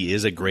signing, because he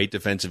is a great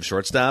defensive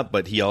shortstop,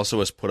 but he also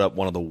has put up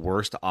one of the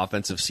worst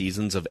offensive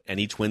seasons of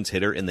any Twins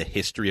hitter in the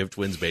history of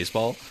Twins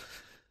baseball.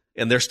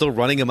 And they're still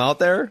running him out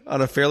there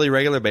on a fairly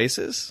regular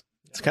basis.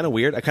 It's kind of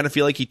weird. I kind of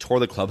feel like he tore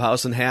the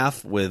clubhouse in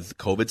half with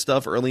COVID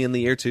stuff early in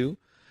the year too.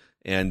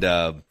 And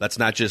that's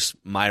not just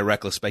my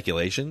reckless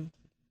speculation.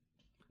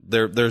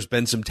 There's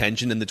been some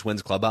tension in the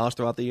Twins clubhouse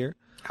throughout the year.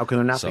 How can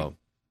there not be?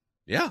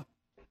 Yeah.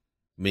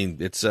 I mean,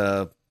 it's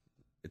a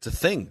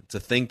thing. It's a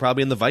thing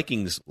probably in the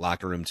Vikings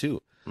locker room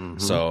too. Mm-hmm.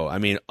 So, I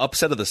mean,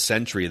 upset of the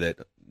century that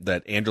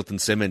Andrelton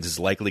Simmons is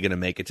likely going to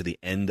make it to the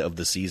end of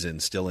the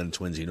season still in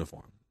Twins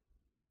uniform.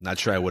 Not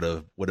sure I would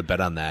have bet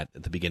on that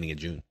at the beginning of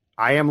June.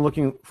 I am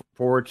looking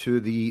forward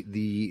to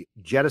the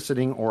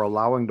jettisoning or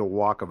allowing to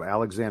walk of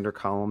Alexander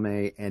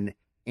Colomé and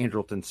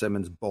Andrelton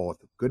Simmons both.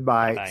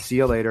 Goodbye. Bye. See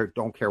you later.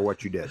 Don't care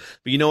what you did.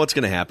 But you know what's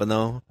going to happen,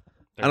 though?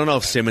 I don't know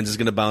if Simmons is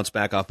going to bounce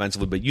back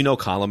offensively, but you know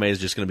Colomé is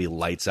just going to be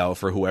lights out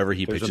for whoever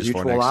he pitches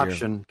for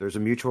next year. There's a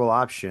mutual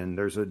option.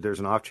 There's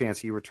an off chance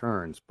he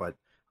returns, but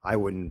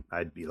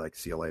I'd be like,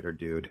 see you later,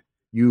 dude.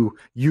 You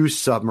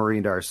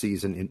submarined our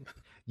season.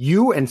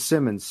 You and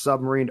Simmons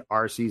submarined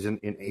our season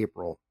in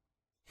April.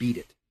 Beat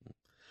it.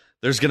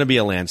 There's going to be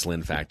a Lance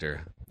Lynn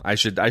factor. I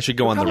should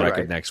go on the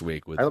record next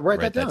week with write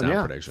that down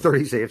prediction.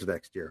 30 saves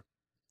next year.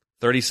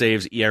 30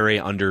 saves,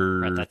 ERA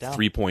under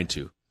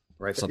 3.2.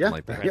 Something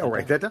like that. Yeah,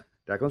 write that down.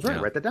 Declan's right.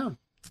 Yeah. Write that down.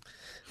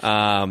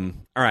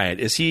 All right.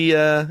 Is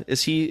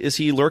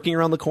he lurking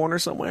around the corner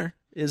somewhere?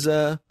 Is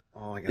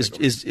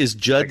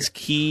Judd's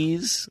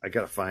Keys? I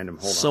gotta find him.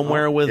 Hold on.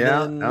 Somewhere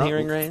within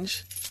hearing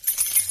range.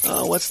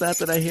 Oh, what's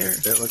that I hear?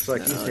 It looks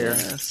like he's here.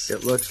 Yes.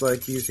 It looks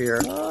like he's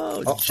here.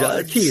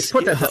 Judd Keys,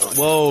 put that down.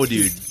 Whoa,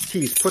 dude.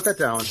 Keys, put that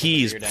down.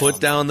 Keys, put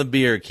down the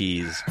beer,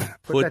 Keys.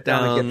 Put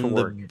down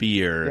the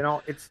beer. You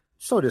know, it's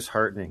so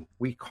disheartening.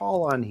 We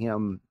call on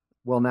him,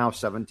 now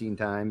 17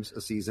 times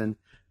a season,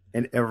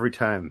 and every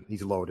time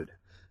he's loaded.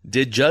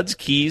 Did Judd's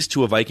Keys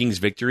to a Vikings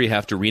victory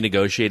have to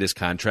renegotiate his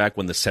contract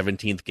when the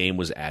 17th game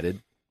was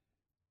added?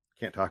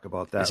 Can't talk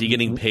about that. Is he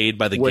getting paid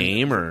by the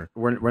game, or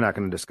we're not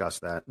going to discuss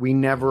that?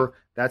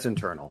 That's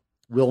internal.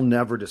 We'll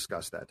never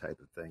discuss that type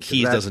of thing.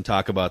 Keys doesn't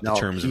talk about the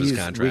terms of his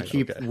contract.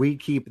 We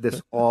keep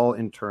this all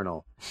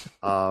internal.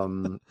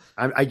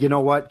 You know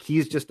what?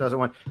 Keys just doesn't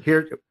want.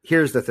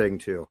 Here's the thing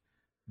too.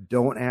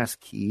 Don't ask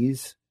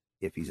Keys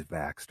if he's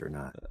vaxxed or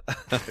not.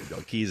 No,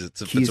 Keys,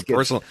 it's a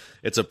personal matter.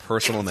 It's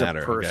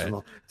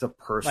a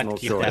personal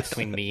keep choice. That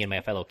between me and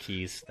my fellow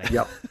Keys.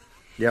 Yep.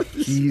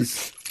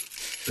 Keys.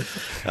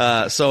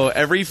 So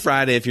every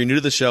Friday, if you're new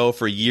to the show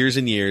for years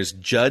and years,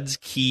 Judd's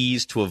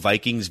Keys to a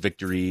Vikings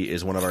victory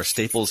is one of our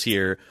staples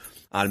here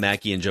on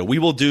Mackie and Joe. We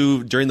will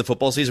do, during the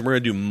football season, we're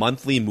going to do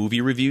monthly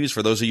movie reviews.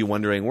 For those of you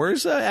wondering,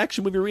 where's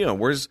Action Movie Rewind?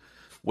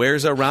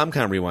 Where's a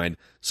Rom-Com Rewind?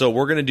 So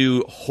we're going to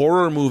do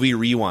Horror Movie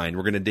Rewind.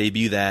 We're going to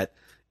debut that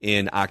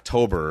in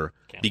October,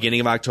 beginning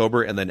of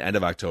October, and then end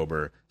of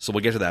October. So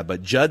we'll get to that.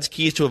 But Judd's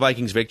Keys to a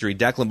Vikings victory.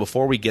 Declan,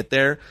 before we get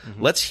there,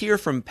 let's hear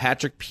from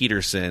Patrick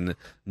Peterson,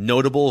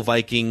 notable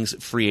Vikings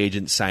free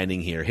agent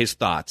signing here. His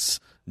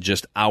thoughts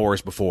just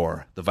hours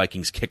before the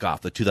Vikings kick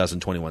off the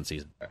 2021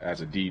 season.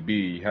 As a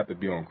DB, you have to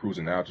be on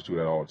cruising altitude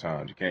at all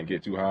times. You can't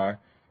get too high.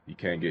 You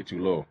can't get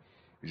too low.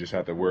 You just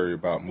have to worry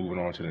about moving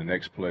on to the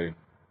next play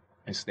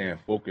and staying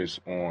focused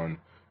on,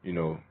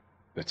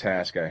 the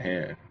task at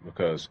hand,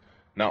 because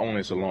not only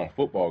it's a long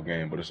football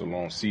game, but it's a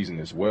long season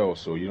as well.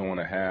 So you don't want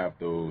to have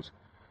those,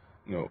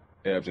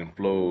 ebbs and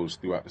flows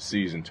throughout the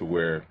season to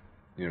where,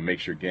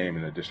 makes your game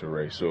in a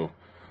disarray. So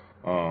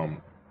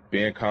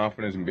being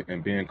confident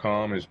and being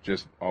calm has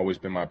just always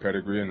been my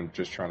pedigree, and I'm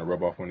just trying to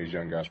rub off on these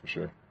young guys for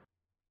sure.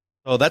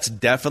 Oh, that's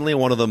definitely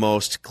one of the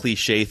most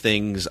cliche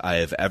things I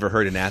have ever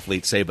heard an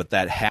athlete say, but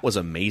that hat was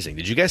amazing.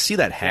 Did you guys see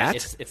that hat?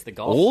 Yeah, it's the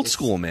golf. Old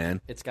school,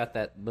 man. It's got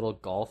that little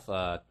golf,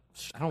 I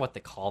don't know what they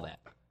call that.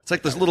 It's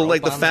like this little,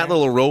 like the fat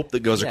little rope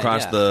that goes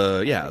across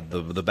yeah.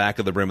 the back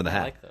of the brim of the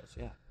hat. I like those,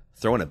 yeah.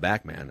 Throwing it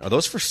back, man. Are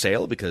those for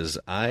sale? Because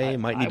I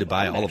might need to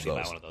buy all of those.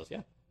 Buy one of those,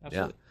 yeah.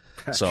 Absolutely.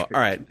 Yeah. So, all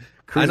right.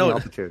 Cruising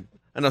altitude.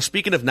 I know,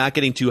 speaking of not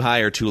getting too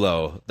high or too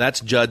low,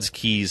 that's Judd's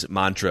Keys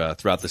mantra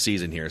throughout the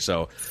season here.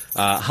 So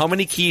how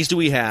many keys do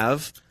we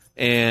have?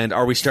 And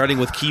are we starting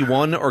with key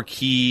 1 or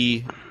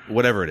key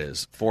whatever it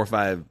is? 4,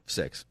 5,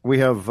 6? We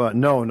have,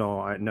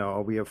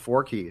 no. We have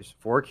 4 keys.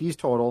 4 keys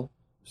total.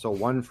 So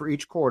 1 for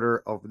each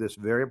quarter of this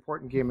very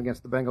important game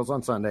against the Bengals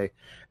on Sunday.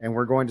 And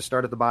we're going to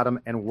start at the bottom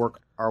and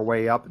work our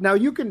way up. Now,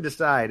 you can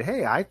decide,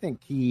 hey, I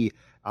think key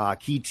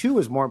 2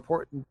 is more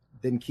important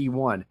than key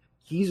 1.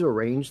 He's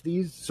arranged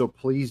these, so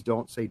please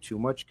don't say too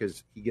much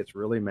because he gets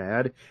really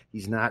mad.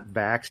 He's not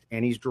vaxxed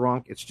and he's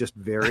drunk.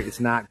 It's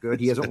not good.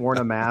 He hasn't worn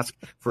a mask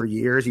for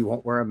years. He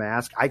won't wear a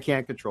mask. I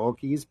can't control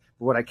Keys,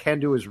 but what I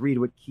can do is read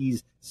what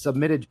Keys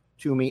submitted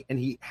to me, and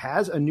he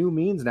has a new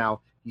means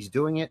now. He's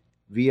doing it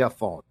via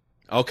phone.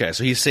 Okay,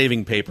 so he's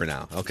saving paper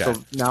now. Okay.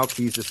 So now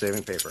Keys is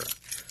saving paper.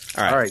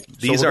 All right.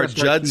 These are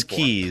Judd's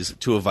keys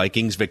to a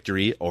Vikings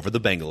victory over the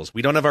Bengals.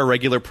 We don't have our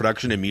regular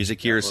production and music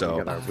here,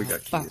 we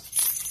got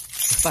keys.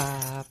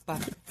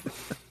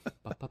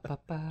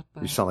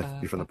 You sound like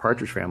you're from the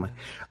Partridge Family.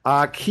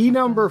 Key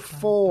number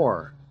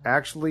 4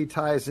 actually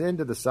ties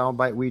into the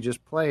soundbite we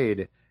just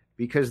played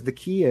because the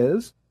key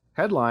is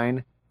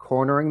headline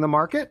cornering the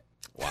market.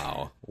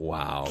 Wow.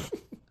 All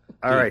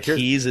right,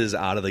 Keys is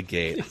out of the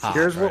gate.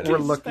 Here's what we're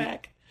looking.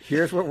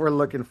 Here's what we're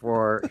looking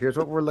for. Here's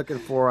what we're looking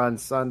for on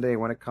Sunday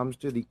when it comes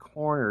to the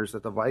corners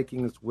that the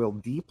Vikings will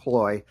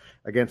deploy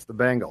against the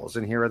Bengals.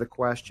 And here are the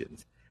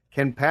questions.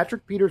 Can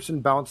Patrick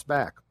Peterson bounce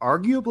back?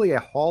 Arguably a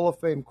Hall of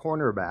Fame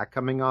cornerback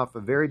coming off a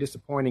very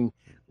disappointing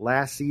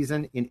last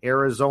season in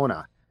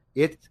Arizona.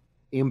 It's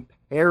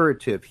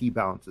imperative he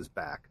bounces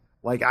back.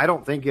 Like, I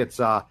don't think it's,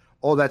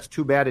 that's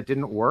too bad it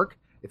didn't work.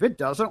 If it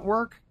doesn't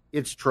work,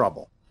 it's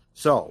trouble.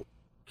 So,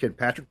 can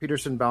Patrick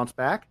Peterson bounce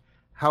back?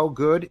 How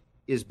good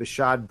is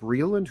Bashaud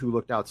Breeland, who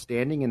looked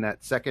outstanding in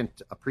that second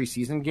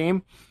preseason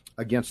game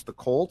against the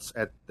Colts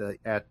at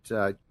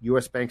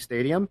US Bank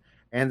Stadium?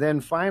 And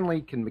then finally,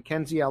 can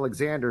Mackenzie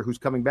Alexander, who's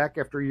coming back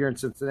after a year in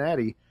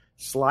Cincinnati,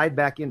 slide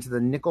back into the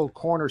nickel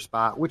corner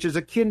spot, which is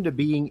akin to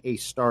being a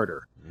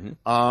starter?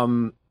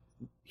 Mm-hmm.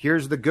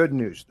 Here's the good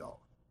news, though.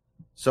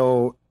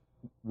 So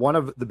one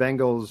of the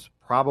Bengals'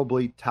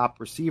 probably top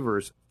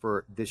receivers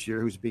for this year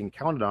who's being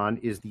counted on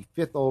is the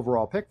 5th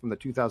overall pick from the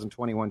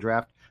 2021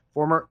 draft,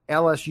 former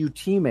LSU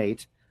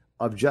teammate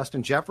of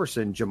Justin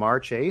Jefferson,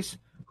 Jamar Chase,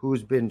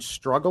 who's been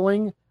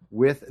struggling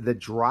with the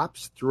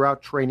drops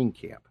throughout training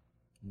camp.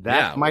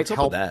 That might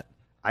help. That?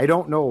 I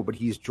don't know, but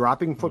he's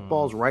dropping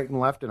footballs right and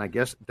left, and I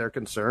guess they're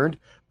concerned.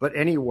 But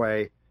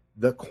anyway,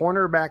 the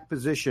cornerback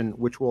position,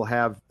 which will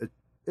have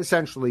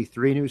essentially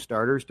 3 new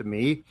starters to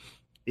me,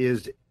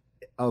 is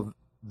a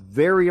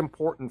very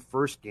important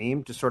first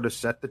game to sort of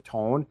set the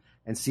tone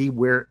and see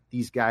where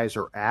these guys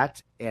are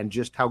at and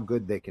just how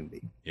good they can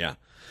be. Yeah.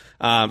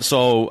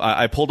 So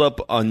I pulled up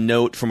a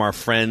note from our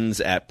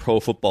friends at Pro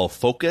Football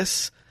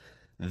Focus.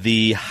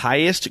 The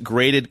highest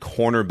graded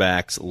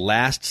cornerbacks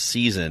last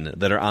season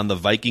that are on the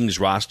Vikings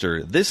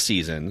roster this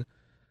season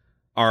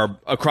are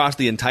across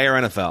the entire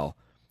NFL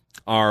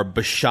are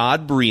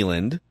Bashaud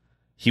Breeland.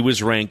 He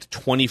was ranked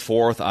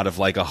 24th out of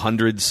like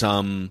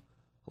 100-some,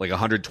 like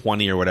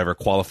 120 or whatever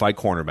qualified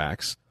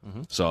cornerbacks.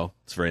 Mm-hmm. So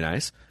it's very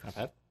nice.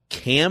 Okay.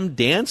 Cam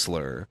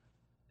Dantzler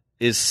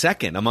is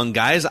second among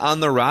guys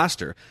on the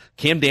roster.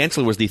 Cam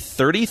Dantzler was the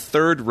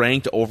 33rd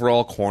ranked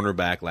overall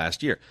cornerback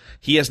last year.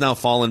 He has now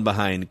fallen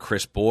behind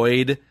Chris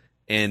Boyd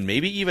and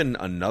maybe even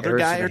another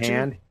guy or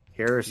two.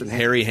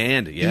 Harry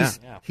Hand, yeah.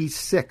 He's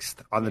 6th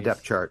on the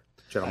depth chart,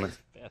 gentlemen.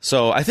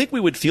 So I think we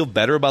would feel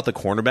better about the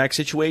cornerback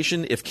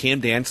situation if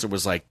Cam Dantzler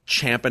was like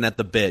champing at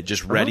the bit,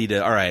 just ready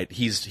to, all right,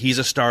 he's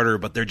a starter,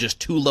 but they're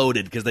just too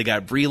loaded because they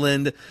got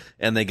Breeland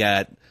and they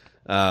got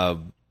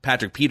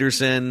Patrick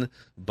Peterson,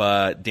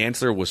 but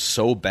Dantzler was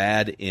so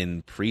bad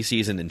in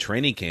preseason and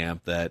training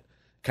camp that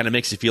kind of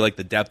makes you feel like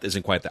the depth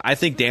isn't quite there. I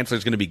think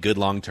Dantzler's going to be good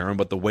long-term,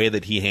 but the way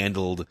that he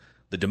handled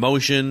the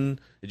demotion,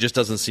 it just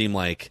doesn't seem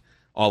like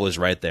all is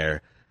right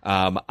there.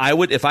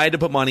 If I had to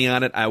put money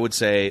on it, I would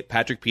say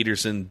Patrick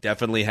Peterson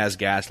definitely has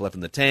gas left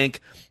in the tank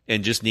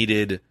and just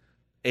needed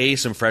A,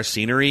 some fresh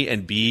scenery,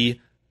 and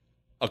B,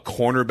 a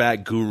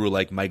cornerback guru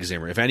like Mike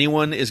Zimmer.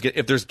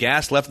 If there's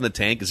gas left in the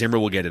tank, Zimmer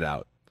will get it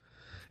out.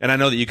 And I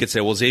know that you could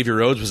say, well, Xavier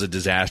Rhodes was a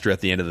disaster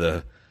at the end of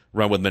the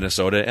run with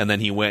Minnesota, and then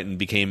he went and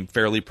became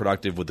fairly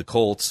productive with the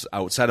Colts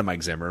outside of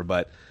Mike Zimmer.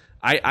 But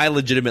I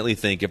legitimately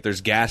think if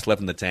there's gas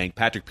left in the tank,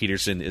 Patrick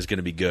Peterson is going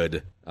to be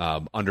good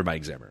under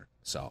Mike Zimmer.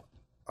 So,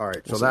 all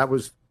right. So that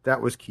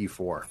was key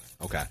 4.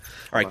 Okay. All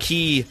right.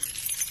 Key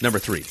number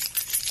 3.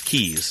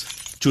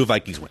 Keys to a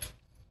Vikings win.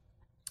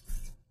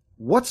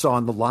 What's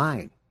on the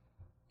line?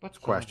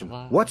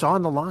 What's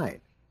on the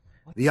line?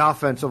 The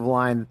offensive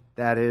line,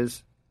 that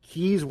is.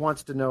 Keys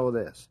wants to know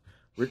this.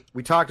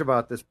 We talked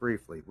about this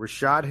briefly.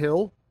 Rashad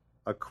Hill,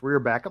 a career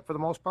backup for the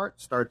most part,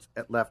 starts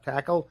at left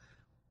tackle.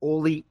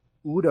 Oli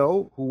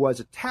Udoh, who was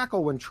a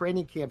tackle when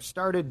training camp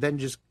started, then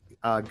just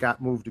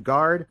got moved to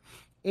guard.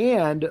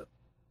 And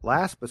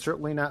last but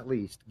certainly not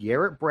least,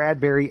 Garrett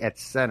Bradbury at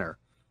center,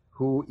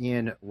 who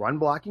in run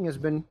blocking has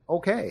been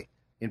okay.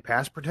 In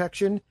pass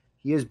protection,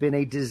 he has been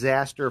a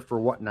disaster for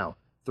what now?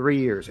 3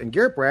 years. And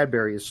Garrett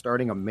Bradbury is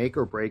starting a make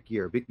or break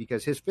year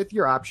because his 5th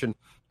year option,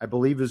 I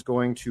believe, is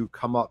going to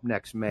come up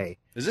next May.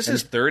 Is this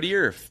his 3rd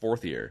year or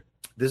 4th year?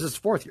 This is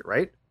 4th year,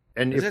 right?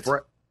 And is if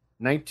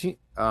 19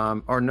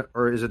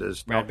 or is it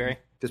his Bradbury? No,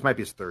 this might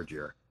be his 3rd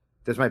year.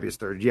 This might be his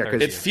 3rd year.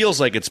 It feels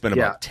like it's been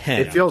about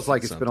 10. It feels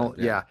like it's been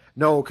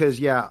No, because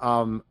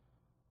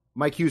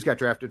Mike Hughes got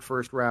drafted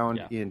first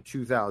round in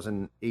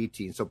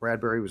 2018, so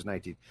Bradbury was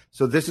 19.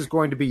 So this is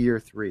going to be year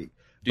 3.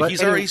 Dude,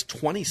 he's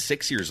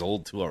 26 years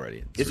old too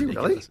already. Is he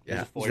really?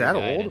 Yeah. He's that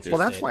old? Well,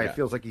 that's why it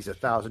feels like he's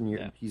 1,000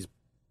 years. Yeah. He's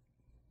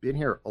been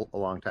here a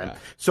long time. Yeah.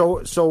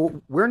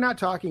 So we're not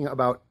talking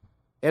about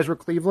Ezra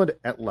Cleveland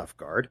at left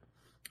guard,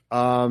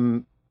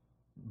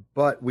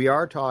 but we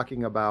are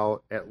talking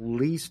about at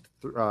least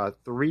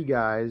 3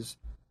 guys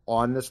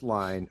on this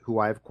line who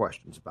I have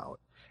questions about.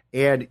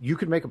 And you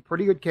could make a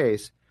pretty good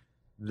case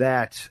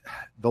that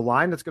the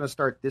line that's going to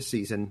start this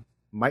season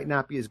might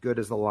not be as good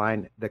as the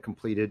line that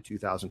completed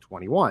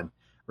 2021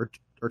 or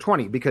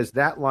 20, because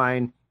that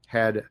line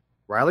had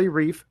Riley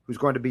Reif, who's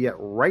going to be at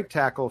right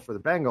tackle for the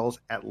Bengals,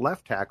 at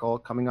left tackle,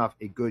 coming off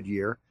a good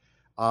year,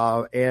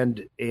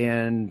 and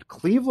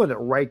Cleveland at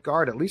right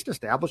guard at least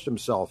established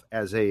himself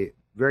as a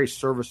very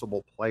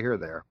serviceable player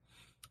there.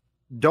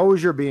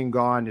 Dozier being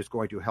gone is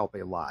going to help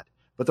a lot.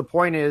 But the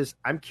point is,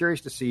 I'm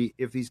curious to see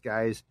if these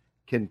guys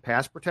can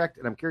pass protect,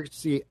 and I'm curious to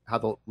see how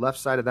the left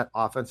side of that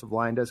offensive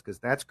line does, because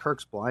that's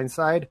Kirk's blind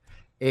side,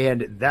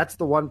 and that's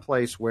the one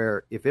place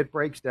where if it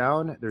breaks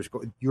down,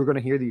 you're going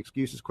to hear the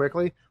excuses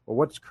quickly. Well,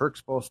 what's Kirk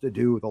supposed to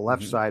do? The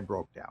left side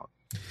broke down.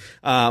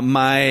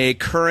 My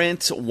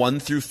current 1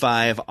 through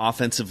 5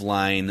 offensive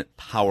line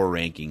power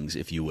rankings,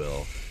 if you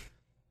will,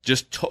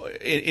 just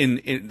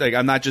in like,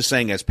 I'm not just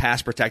saying as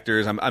pass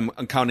protectors. I'm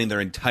counting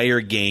their entire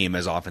game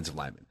as offensive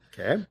linemen.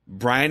 Okay,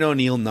 Brian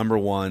O'Neill number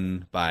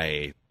 1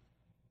 by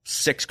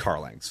 6 car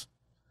lengths.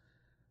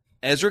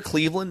 Ezra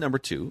Cleveland, number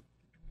 2.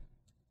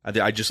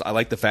 I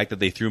like the fact that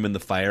they threw him in the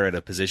fire at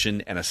a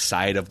position and a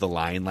side of the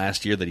line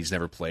last year that he's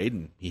never played,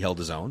 and he held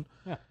his own.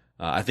 Yeah.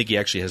 I think he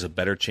actually has a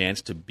better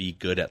chance to be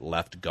good at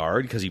left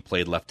guard because he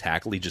played left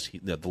tackle.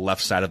 The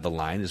left side of the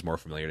line is more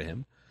familiar to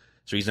him.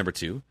 So he's number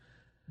 2.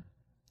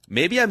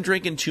 Maybe I'm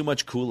drinking too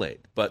much Kool-Aid,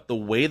 but the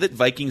way that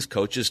Vikings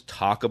coaches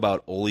talk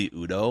about Oli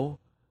Udoh,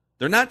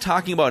 they're not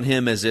talking about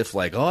him as if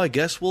like, oh, I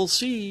guess we'll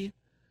see.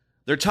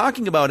 They're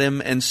talking about him,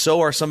 and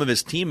so are some of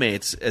his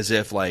teammates, as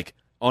if like,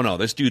 oh no,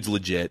 this dude's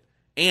legit,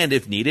 and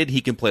if needed,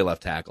 he can play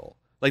left tackle.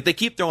 Like, they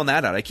keep throwing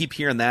that out. I keep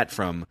hearing that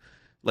from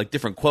like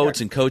different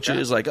quotes and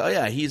coaches, like, oh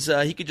yeah,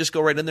 he could just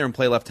go right in there and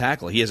play left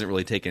tackle. He hasn't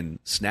really taken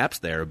snaps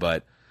there,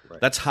 but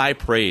that's high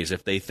praise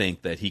if they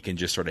think that he can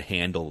just sort of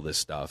handle this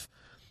stuff.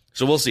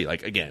 So we'll see.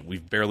 Like, again,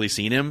 we've barely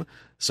seen him,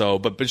 so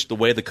but just the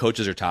way the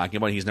coaches are talking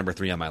about him, he's number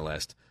 3 on my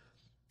list.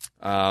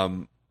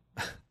 I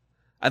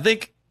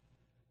think.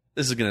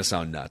 This is going to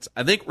sound nuts.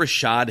 I think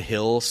Rashad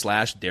Hill /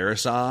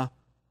 Darrisaw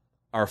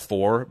are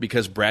 4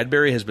 because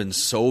Bradbury has been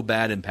so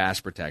bad in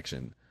pass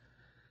protection.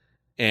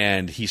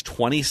 And he's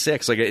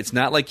 26. Like, it's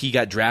not like he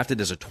got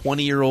drafted as a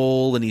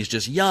 20-year-old and he's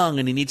just young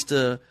and he needs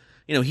to,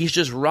 he's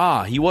just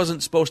raw. He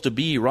wasn't supposed to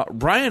be raw.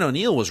 Brian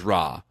O'Neill was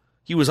raw.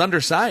 He was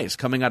undersized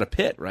coming out of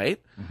Pitt, right?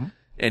 Mm-hmm.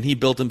 And he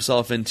built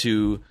himself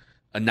into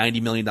a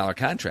 $90 million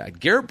contract.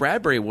 Garrett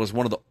Bradbury was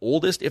one of the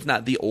oldest, if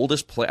not the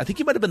oldest player. I think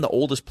he might have been the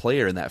oldest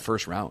player in that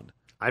first round.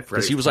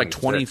 Because he was like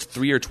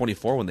 23 or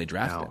 24 when they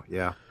drafted him.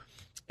 Yeah.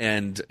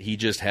 And he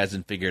just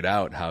hasn't figured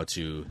out how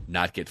to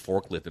not get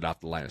forklifted off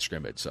the line of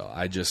scrimmage. So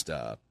I just,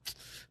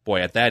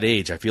 boy, at that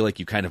age, I feel like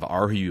you kind of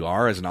are who you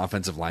are as an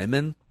offensive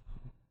lineman.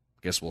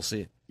 Guess we'll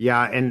see.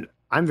 Yeah, and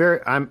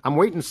I'm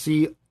waiting to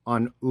see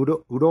on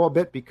Udoh a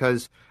bit,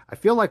 because I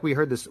feel like we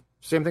heard the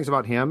same things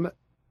about him,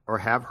 or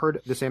have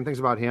heard the same things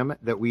about him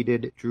that we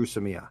did Drew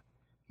Samia.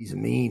 He's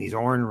mean. He's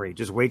ornery.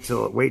 Just wait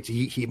till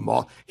he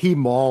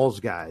mauls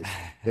guys.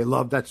 They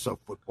love that stuff,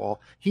 football.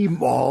 He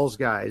mauls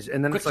guys,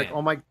 and then it's like,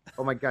 oh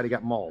my God, he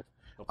got mauled.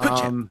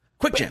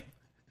 Quick jam.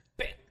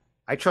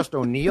 I trust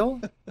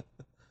O'Neill.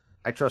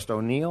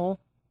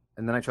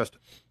 And then I trust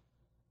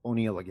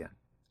O'Neill again.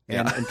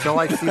 And until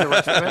I see the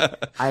rest of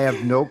it, I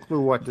have no clue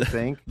what to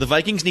think. The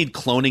Vikings need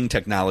cloning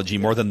technology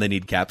more than they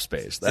need cap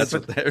space. That's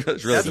really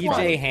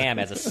CJ Ham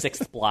as a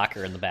sixth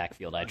blocker in the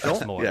backfield. I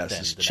trust more than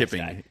the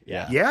chipping. next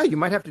guy. Yeah, you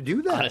might have to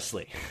do that.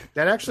 Honestly,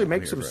 that actually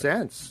makes some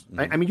sense.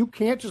 I mean, you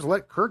can't just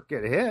let Kirk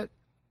get hit.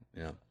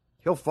 Yeah,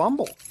 he'll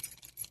fumble.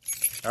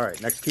 All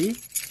right, next key.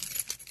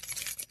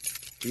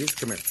 Keys,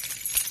 come here.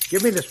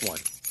 Give me this one.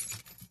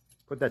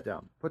 Put that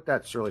down. Put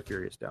that Surly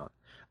Furious down.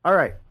 All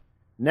right,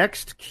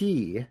 next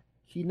key.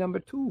 Key number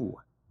 2,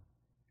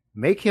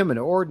 make him an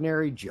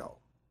ordinary Joe.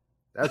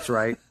 That's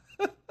right.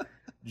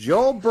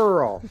 Joe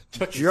Burrow.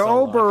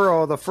 Joe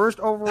Burrow, the first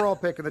overall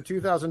pick in the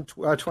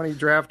 2020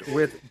 draft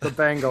with the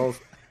Bengals.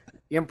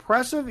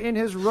 Impressive in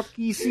his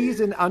rookie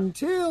season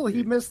until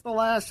he missed the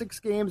last 6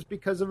 games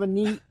because of a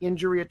knee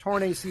injury, a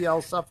torn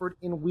ACL suffered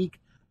in week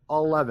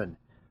 11.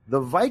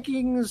 The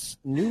Vikings'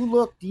 new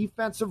look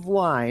defensive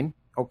line,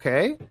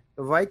 okay?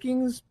 The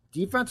Vikings'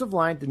 defensive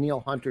line,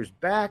 Danielle Hunter's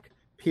back.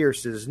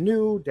 Pierce is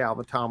new.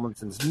 Dalvin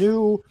Tomlinson's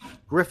new.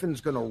 Griffin's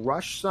going to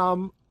rush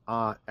some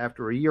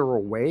after a year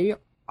away,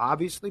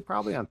 obviously,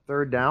 probably on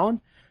third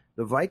down.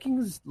 The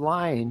Vikings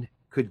line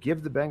could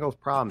give the Bengals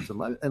problems.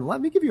 And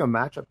let me give you a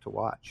matchup to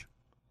watch.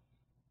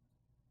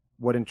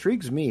 What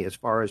intrigues me as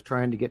far as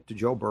trying to get to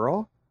Joe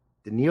Burrow,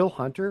 Danielle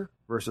Hunter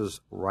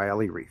versus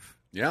Riley Reiff.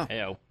 Yeah.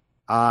 Hey-o.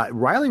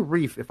 Riley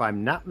Reiff, if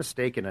I'm not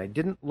mistaken, I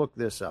didn't look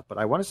this up, but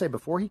I want to say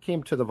before he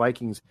came to the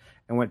Vikings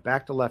and went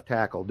back to left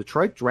tackle,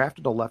 Detroit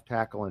drafted a left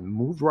tackle and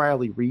moved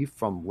Riley Reiff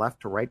from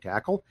left to right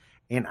tackle,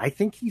 and I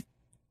think he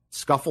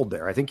scuffled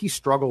there. I think he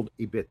struggled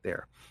a bit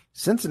there.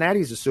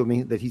 Cincinnati's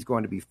assuming that he's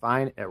going to be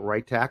fine at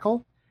right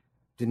tackle.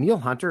 Danielle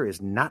Hunter is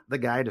not the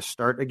guy to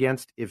start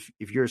against if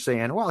you're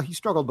saying, well, he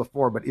struggled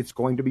before, but it's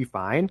going to be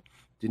fine.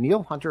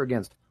 Danielle Hunter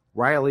against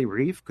Riley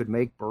Reiff could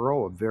make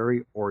Burrow a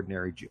very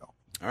ordinary Joe.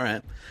 All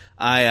right.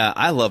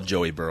 I love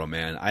Joey Burrow,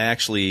 man. I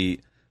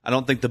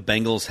don't think the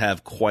Bengals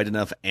have quite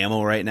enough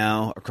ammo right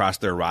now across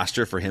their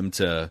roster for him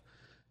to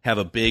have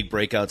a big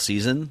breakout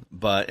season.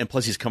 And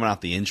plus he's coming off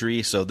the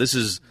injury. So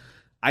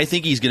I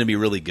think he's going to be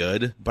really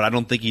good, but I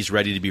don't think he's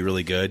ready to be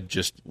really good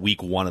just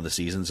week 1 of the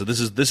season. So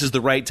this is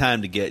the right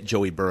time to get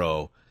Joey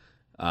Burrow.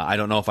 I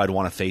don't know if I'd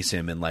want to face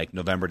him in like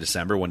November,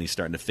 December when he's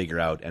starting to figure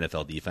out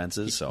NFL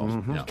defenses. So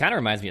Kind of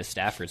reminds me of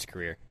Stafford's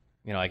career.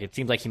 You know, like it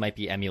seems like he might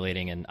be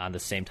emulating and on the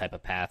same type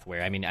of path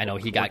where, I mean, I know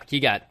he got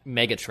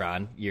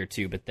Megatron year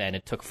 2, but then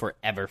it took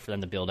forever for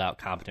them to build out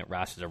competent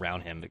rosters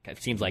around him.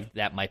 It seems like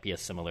that might be a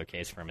similar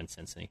case for him in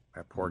Cincinnati.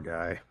 That poor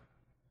guy.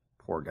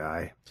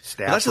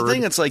 Stafford, that's the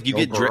thing. It's like you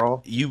get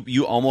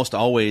you almost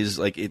always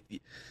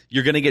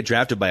you're going to get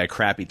drafted by a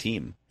crappy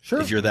team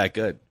if you're that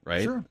good,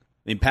 right? Sure. I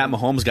mean, Pat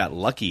Mahomes got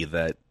lucky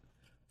that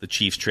the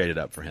Chiefs traded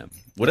up for him.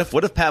 What if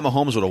Pat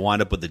Mahomes would have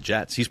wound up with the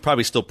Jets? He's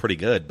probably still pretty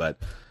good, but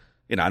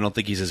I don't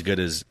think he's as good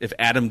as if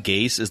Adam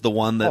Gase is the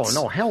one that's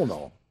hell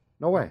no,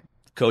 no way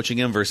coaching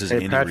him versus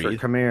Andy Patrick,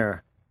 Reid. Come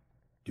here,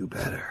 do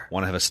better.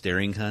 Want to have a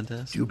staring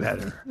contest? Do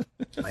better.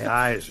 my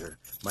eyes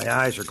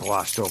are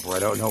glossed over. I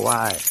don't know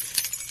why.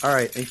 All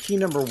right, and key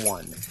number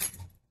 1.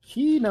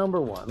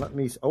 Let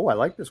me. Oh, I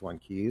like this one.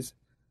 Keys,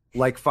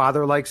 like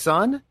father, like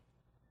son.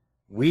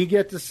 We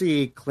get to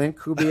see Clint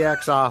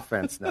Kubiak's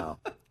offense now.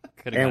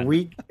 And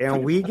we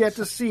get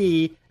to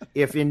see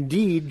if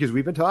indeed, because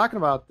we've been talking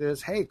about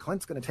this, hey,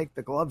 Clint's going to take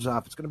the gloves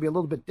off. It's going to be a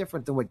little bit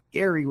different than what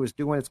Gary was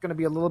doing. It's going to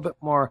be a little bit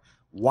more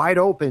wide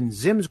open.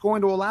 Zim's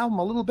going to allow him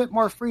a little bit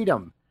more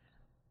freedom.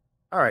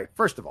 All right,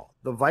 first of all,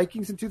 the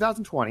Vikings in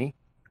 2020,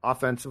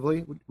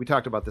 offensively, we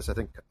talked about this, I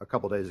think, a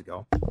couple days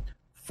ago,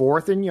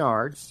 4th in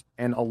yards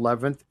and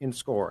 11th in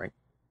scoring.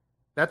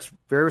 That's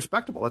very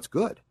respectable. That's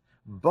good.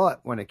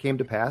 But when it came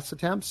to pass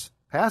attempts,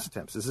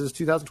 this is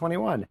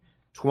 2021,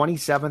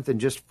 27th in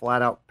just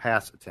flat-out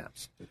pass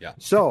attempts. Yeah.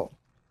 So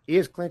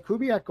is Clint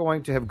Kubiak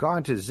going to have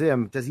gone to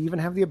Zim? Does he even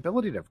have the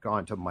ability to have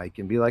gone to Mike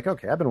and be like,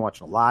 okay, I've been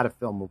watching a lot of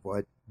film of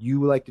what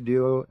you like to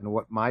do and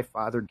what my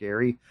father,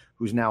 Gary,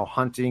 who's now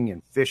hunting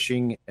and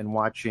fishing and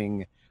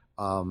watching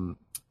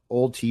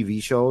old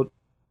TV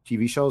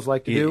shows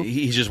like to do.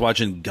 He's just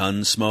watching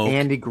Gunsmoke.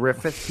 Andy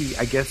Griffith.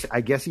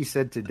 I guess he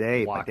said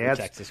today. Walker,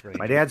 Texas Rangers.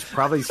 My dad's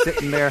probably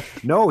sitting there.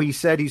 No, he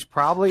said he's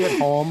probably at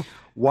home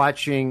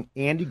watching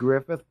Andy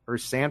Griffith or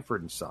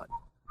Sanford and Son.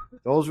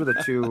 Those were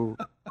the two.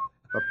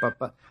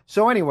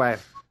 So anyway,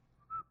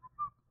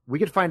 we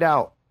could find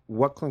out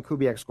what Clint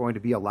Kubiak's going to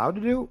be allowed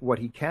to do, what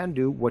he can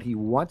do, what he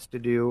wants to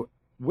do,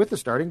 with the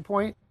starting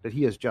point that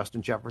he has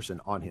Justin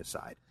Jefferson on his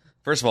side.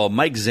 First of all,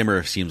 Mike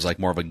Zimmer seems like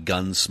more of a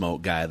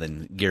Gunsmoke guy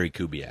than Gary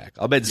Kubiak.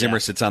 I'll bet Zimmer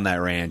sits on that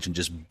ranch and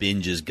just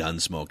binges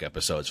Gunsmoke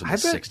episodes from the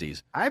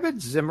 60s. I bet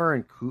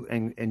Zimmer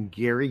and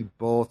Gary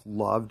both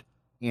loved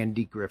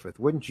Andy Griffith.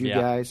 Wouldn't you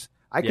guys?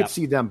 I could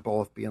see them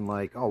both being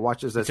like, oh,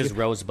 watch this. It's his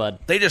Rosebud.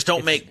 They just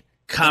don't make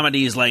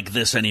comedies like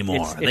this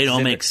anymore. They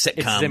don't make sitcoms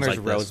it's Zimmer's like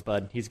this.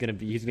 Rosebud. He's gonna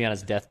be on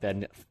his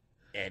deathbed.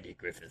 Andy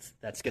Griffith.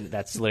 That's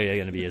literally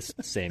gonna be his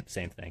same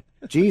thing.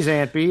 Geez,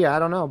 Aunt B, I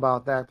don't know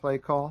about that play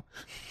call.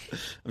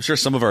 I'm sure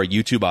some of our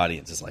YouTube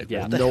audience is like,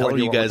 what the no hell are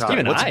idea you guys what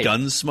doing? we're What's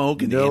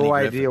Gunsmoke and No Andy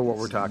idea Griffith? what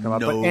we're talking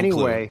about. No but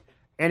anyway, clue.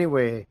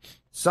 Anyway,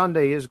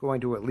 Sunday is going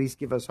to at least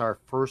give us our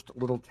first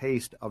little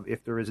taste of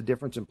if there is a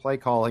difference in play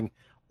calling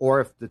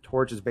or if the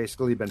torch has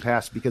basically been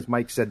passed, because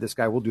Mike said this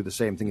guy will do the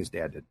same thing his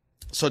dad did.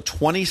 So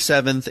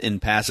 27th in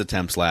pass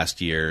attempts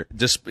last year,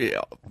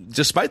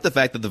 despite the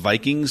fact that the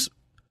Vikings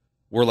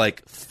were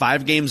like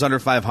 5 games under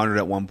 500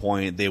 at one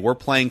point. They were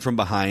playing from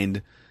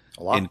behind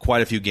in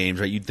quite a few games,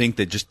 right? You'd think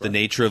that just the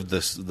nature of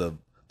this, the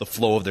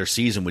flow of their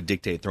season would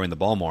dictate throwing the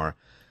ball more.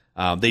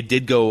 They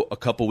did go a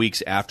couple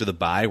weeks after the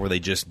bye where they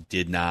just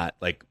did not,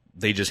 like,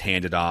 they just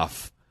handed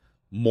off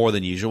more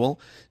than usual.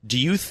 Do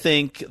you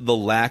think the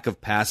lack of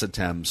pass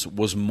attempts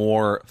was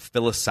more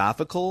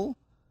philosophical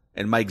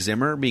and Mike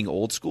Zimmer being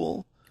old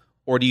school?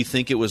 Or do you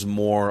think it was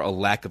more a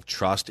lack of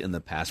trust in the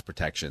pass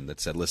protection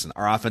that said, listen,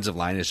 our offensive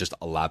line is just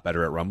a lot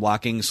better at run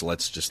blocking, so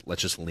let's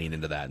just lean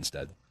into that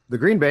instead? The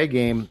Green Bay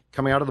game,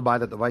 coming out of the bye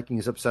that the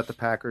Vikings upset the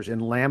Packers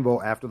in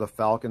Lambeau after the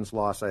Falcons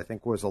loss, I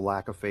think was a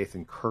lack of faith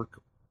in Kirk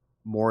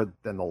more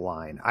than the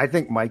line. I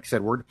think Mike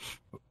said,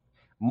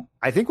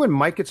 I think when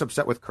Mike gets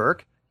upset with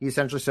Kirk, he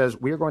essentially says,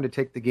 we are going to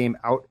take the game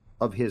out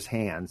of his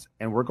hands,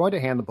 and we're going to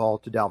hand the ball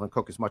to Dalvin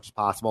Cook as much as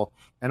possible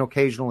and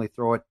occasionally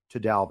throw it to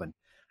Dalvin.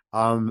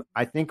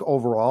 I think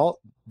overall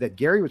that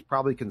Gary was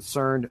probably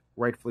concerned,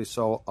 rightfully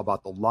so,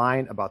 about the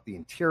line, about the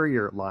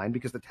interior line,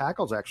 because the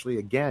tackles actually,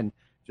 again,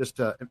 just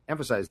to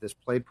emphasize this,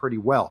 played pretty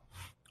well.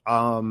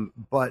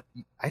 But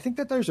I think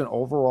that there's an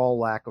overall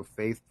lack of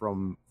faith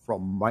from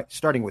Mike,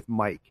 starting with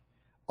Mike,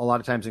 a lot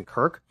of times in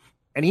Kirk.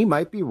 And he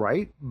might be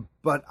right,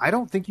 but I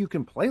don't think you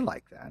can play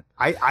like that.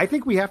 I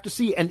think we have to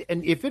see, and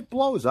if it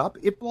blows up,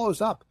 it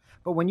blows up.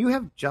 But when you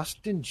have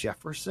Justin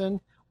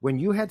Jefferson, when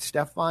you had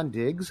Stephon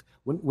Diggs,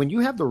 when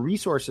you have the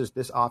resources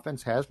this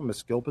offense has from a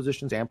skill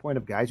position standpoint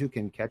of guys who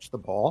can catch the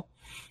ball,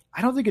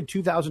 I don't think in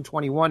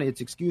 2021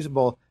 it's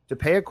excusable to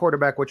pay a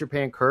quarterback what you're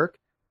paying Kirk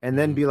and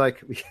then be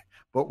like,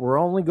 but we're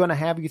only going to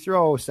have you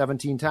throw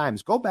 17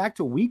 times. Go back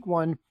to week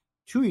 1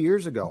 2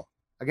 years ago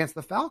against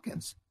the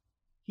Falcons.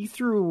 He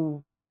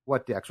threw,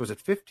 what, Dex? Was it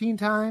 15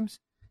 times?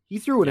 He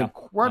threw an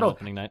incredible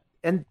opening night.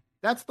 And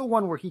that's the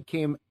one where he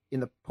came in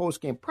the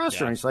post-game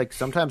presser, and he's like,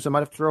 sometimes I might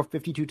have to throw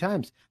 52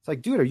 times. It's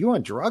like, dude, are you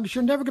on drugs?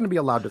 You're never going to be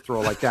allowed to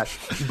throw like that.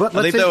 But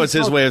I think that was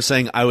his way of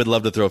saying, I would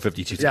love to throw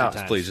 52 times.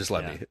 Yeah. Please, just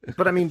let me.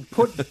 But, I mean,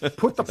 put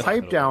the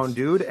pipe down,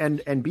 dude,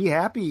 and be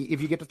happy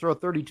if you get to throw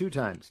 32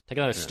 times. Take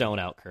another stone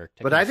out, Kirk.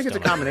 But I think it's a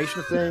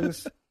combination of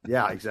things.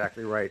 Yeah,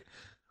 exactly right.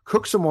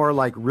 Cook some more,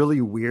 like,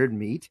 really weird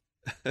meat.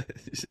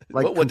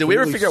 Like, did we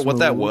ever figure out what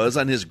that was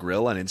on his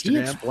grill on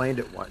Instagram?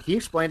 He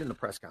explained it in the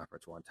press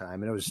conference one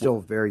time, and it was still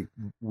very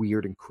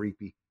weird and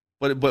creepy.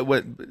 But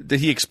what did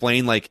he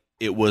explain? Like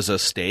it was a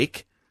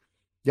steak?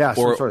 Yeah,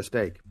 some sort of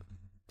steak.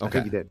 Okay. I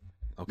think he did.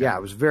 Okay. Yeah,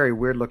 it was very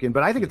weird looking,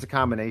 but I think it's a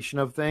combination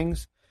of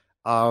things.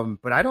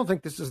 But I don't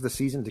think this is the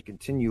season to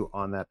continue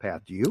on that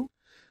path. Do you?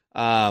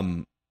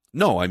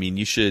 No, I mean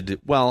you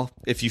should. Well,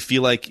 if you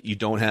feel like you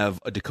don't have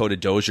a Dakota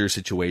Dozier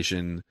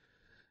situation,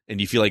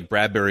 and you feel like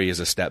Bradbury is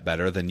a step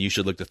better, then you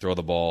should look to throw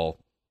the ball,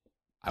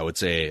 I would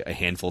say, a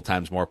handful of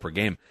times more per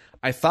game.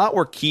 I thought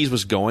where Keys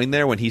was going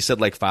there when he said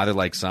like father,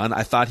 like son,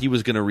 I thought he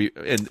was going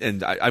to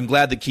and I'm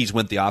glad that Keys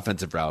went the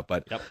offensive route,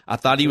 but I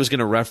thought he was going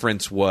to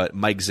reference what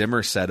Mike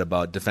Zimmer said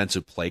about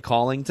defensive play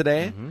calling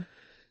today. Mm-hmm.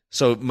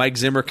 So Mike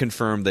Zimmer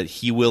confirmed that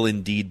he will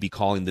indeed be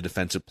calling the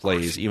defensive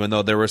plays, even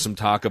though there was some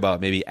talk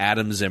about maybe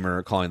Adam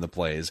Zimmer calling the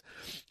plays.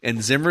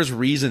 And Zimmer's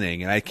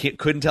reasoning, and I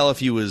couldn't tell if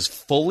he was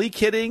fully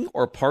kidding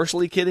or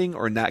partially kidding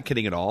or not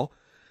kidding at all.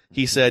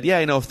 He said, yeah,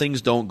 if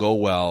things don't go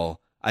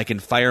well, I can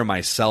fire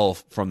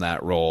myself from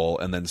that role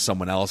and then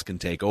someone else can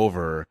take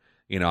over.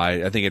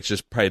 I think it's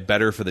just probably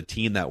better for the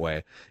team that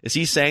way. Is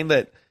he saying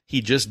that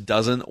he just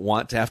doesn't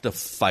want to have to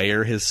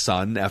fire his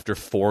son after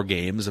 4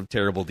 games of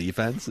terrible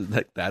defense?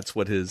 And that's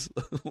what his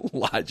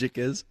logic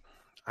is?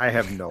 I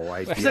have no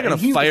idea. He's not going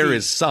to fire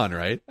his son,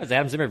 right? As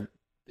Adam Zimmer,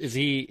 is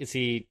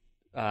he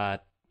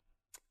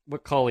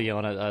what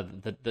Corleone,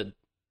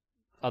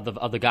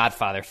 of the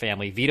Godfather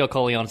family? Vito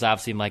Corleone's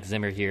obviously Mike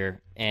Zimmer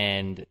here,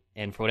 and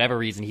for whatever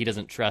reason he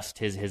doesn't trust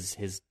his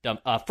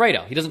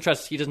Fredo. He doesn't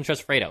trust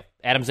Fredo.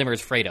 Adam Zimmer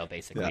is Fredo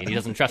basically, and he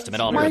doesn't trust him at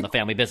all in the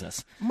family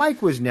business.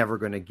 Mike was never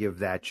going to give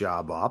that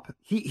job up.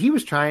 He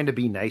was trying to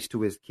be nice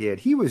to his kid.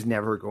 He was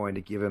never going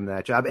to give him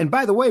that job. And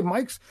by the way,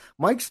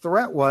 Mike's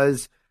threat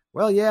was,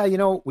 well, yeah,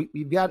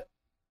 we've got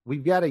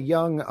a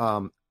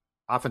young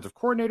offensive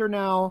coordinator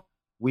now.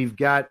 We've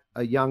got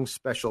a young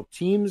special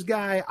teams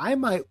guy. I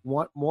might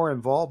want more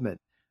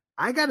involvement.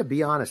 I got to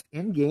be honest,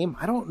 in game,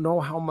 I don't know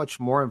how much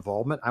more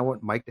involvement I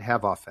want Mike to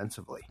have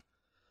offensively.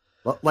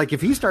 Like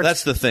if he starts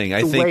that's the thing.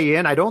 I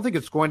don't think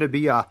it's going to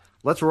be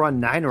let's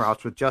run 9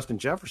 routes with Justin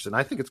Jefferson.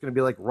 I think it's going to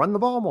be like run the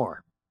ball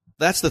more.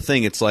 That's the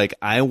thing. It's like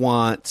I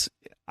want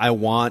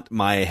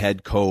my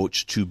head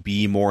coach to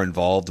be more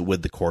involved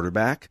with the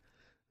quarterback.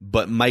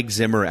 But Mike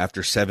Zimmer,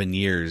 after 7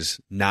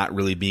 years not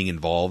really being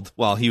involved,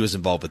 well, he was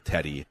involved with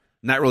Teddy.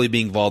 Not really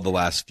being involved the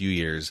last few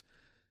years.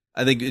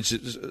 I think it's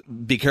just,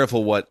 be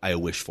careful what I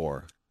wish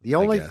for. The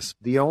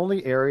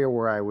only area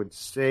where I would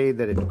say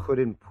that it could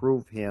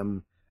improve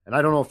him, and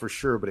I don't know for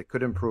sure, but it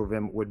could improve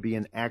him, would be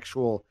an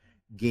actual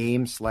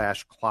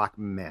game/clock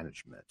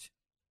management.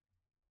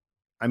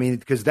 I mean,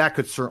 because that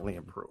could certainly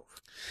improve.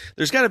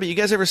 There's got to be. You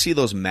guys ever see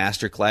those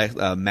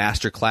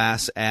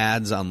masterclass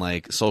ads on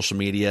like social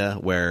media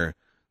where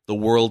the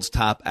world's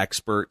top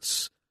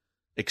experts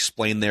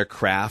explain their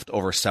craft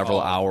over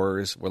several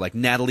hours? Where like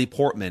Natalie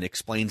Portman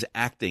explains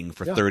acting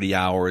for 30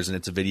 hours and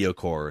it's a video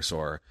course,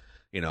 or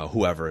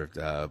whoever,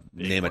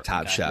 name a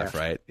top chef,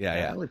 right? Yeah.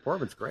 Natalie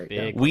Portman's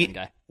great.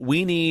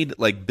 We need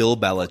like Bill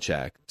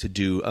Belichick to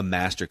do a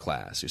master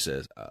class who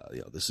says,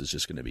 this is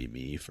just going to be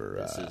me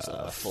for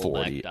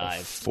 40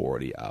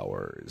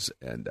 hours,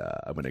 and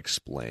I'm going to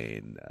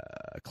explain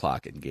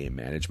clock and game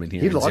management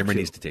here. Zimmer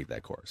needs to take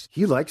that course.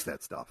 He likes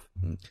that stuff.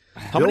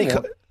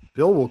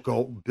 Bill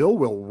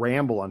will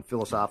ramble on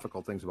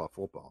philosophical things about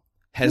football.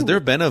 Has there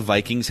been a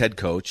Vikings head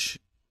coach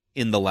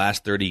in the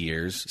last 30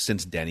 years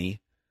since Denny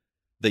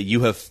that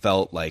you have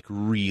felt like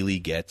really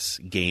gets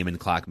game and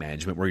clock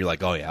management, where you're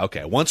like, oh yeah,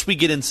 okay, once we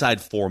get inside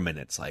 4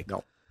 minutes, like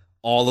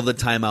all of the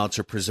timeouts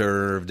are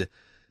preserved.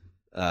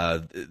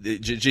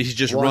 He's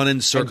just running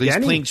circles.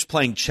 He's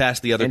playing chess.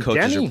 The other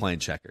coaches are playing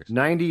checkers.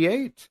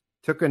 98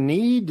 took a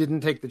knee,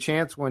 didn't take the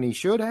chance when he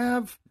should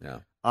have. Yeah.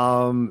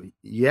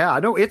 I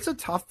know it's a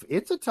tough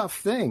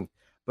thing,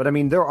 but I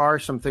mean, there are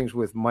some things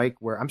with Mike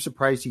where I'm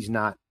surprised he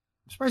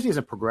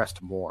hasn't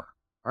progressed more.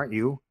 Aren't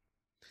you?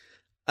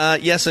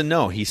 Yes and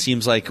no. He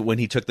seems like when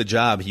he took the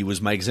job, he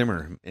was Mike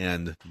Zimmer,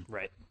 and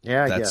right.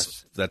 Yeah,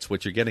 that's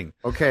what you're getting.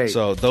 Okay,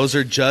 so those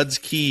are Judd's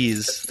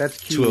keys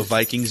to a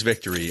Vikings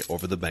victory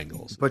over the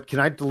Bengals. But can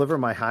I deliver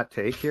my hot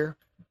take here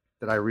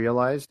that I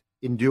realized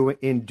in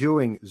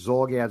doing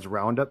Zolgad's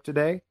roundup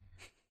today?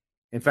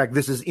 In fact,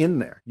 this is in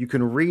there. You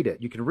can read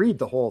it. You can read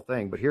the whole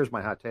thing. But here's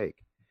my hot take.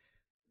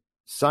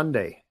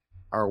 Sunday,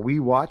 are we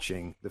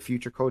watching the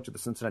future coach of the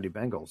Cincinnati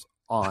Bengals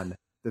on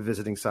the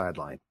visiting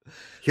sideline?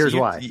 Here's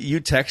why.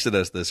 You texted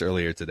us this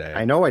earlier today.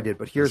 I know I did,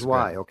 but here's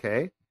why,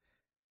 okay?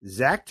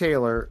 Zach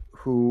Taylor,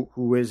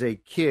 who is a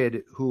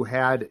kid who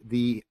had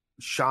the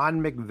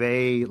Sean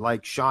McVay,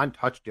 like Sean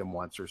touched him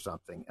once or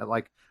something at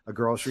like a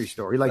grocery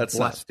store. He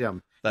blessed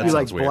him. That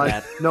sounds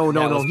weird.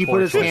 No. He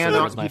put his hand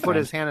on. He put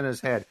his hand on his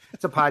head.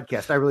 It's a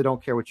podcast. I really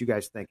don't care what you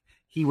guys think.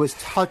 He was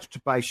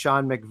touched by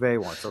Sean McVay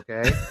once.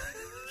 Okay.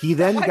 He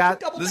then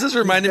got. This is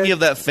reminding me of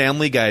that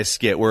Family Guy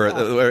skit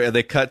where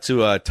they cut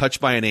to "Touched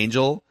by an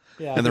Angel,"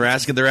 and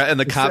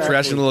the cops are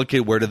asking the little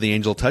kid, "Where did the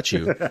angel touch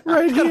you?"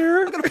 Right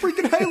here. I got a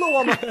freaking halo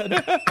on my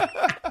head.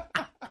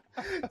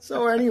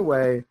 So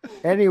anyway,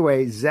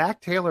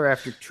 Zach Taylor,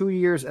 after 2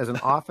 years as an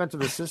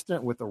offensive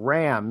assistant with the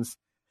Rams,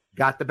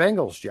 got the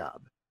Bengals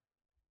job.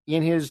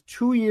 In his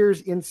 2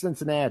 years in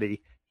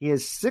Cincinnati, he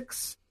is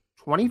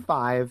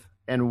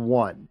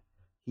 6-25-1.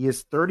 He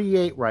is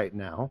 38 right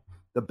now.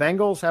 The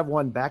Bengals have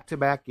won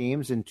back-to-back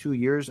games in 2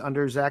 years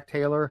under Zach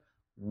Taylor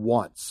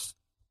once.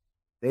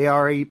 They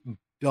are a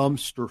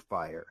dumpster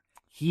fire.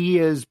 He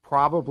is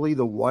probably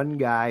the one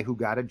guy who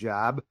got a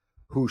job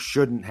who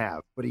shouldn't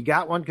have, but he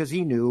got one because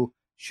he knew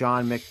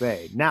Sean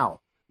McVay.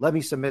 Now, let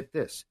me submit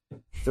this.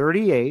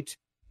 38,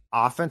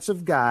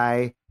 offensive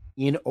guy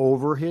in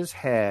over his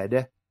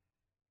head.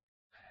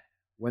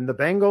 When the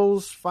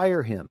Bengals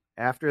fire him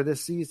after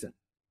this season,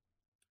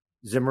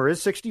 Zimmer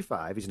is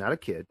 65. He's not a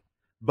kid,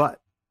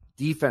 but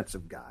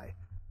defensive guy,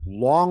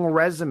 long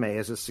resume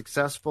as a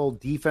successful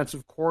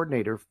defensive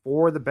coordinator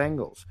for the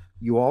Bengals.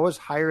 You always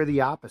hire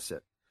the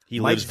opposite. He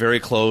lives very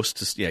close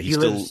to. Yeah, he's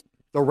still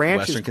the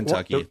ranch Western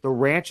Kentucky. The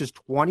ranch is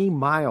 20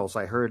 miles.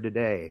 I heard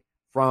today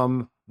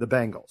from the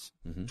Bengals.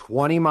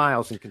 20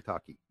 miles in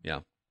Kentucky.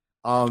 Yeah.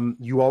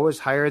 You always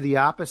hire the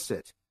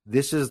opposite.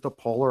 This is the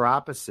polar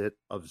opposite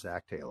of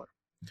Zach Taylor.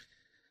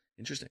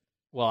 Interesting.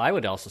 Well, I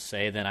would also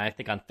say then I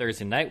think on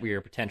Thursday night we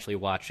are potentially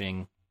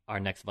watching our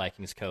next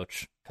Vikings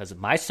coach, because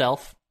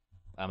myself,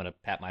 I'm going to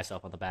pat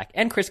myself on the back,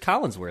 and Chris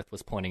Collinsworth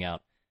was pointing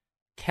out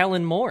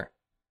Kellen Moore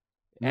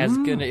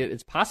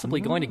is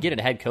possibly going to get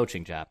a head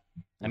coaching job.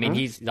 I mean,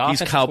 he's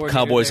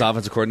Cowboys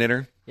offensive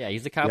coordinator. Yeah,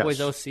 he's the Cowboys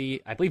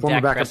OC. I believe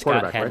Dak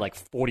Prescott had like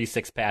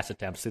 46 pass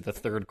attempts through the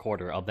third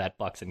quarter of that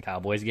Bucs and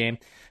Cowboys game.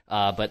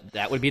 But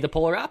that would be the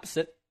polar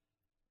opposite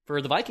for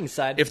the Vikings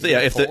side. If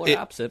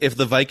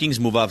the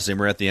Vikings move off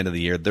Zimmer at the end of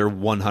the year, they're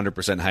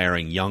 100%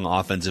 hiring young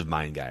offensive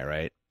mind guy,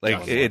 right?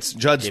 Like it's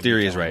Judd's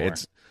theory is right.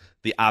 It's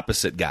the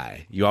opposite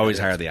guy. You always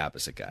hire the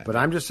opposite guy. But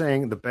I'm just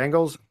saying the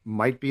Bengals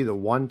might be the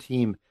one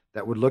team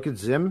that would look at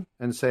Zim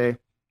and say,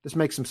 this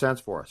makes some sense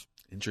for us.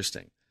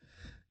 Interesting.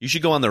 You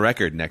should go on the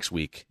record next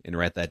week and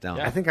write that down.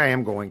 Yeah. I think I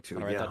am going to.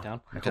 Write that down.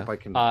 I hope I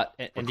can.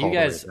 And do you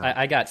guys,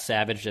 I got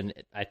savaged, and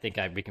I think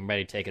we can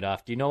ready to take it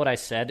off. Do you know what I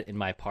said in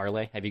my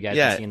parlay? Have you guys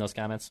been seeing those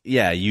comments?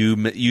 Yeah,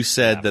 you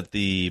said that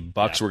the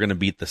Bucs were going to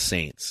beat the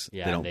Saints.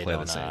 Yeah, they don't play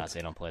the Saints.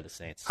 They don't play the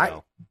Saints.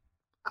 So.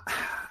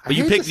 But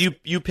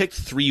you picked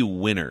three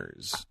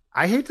winners.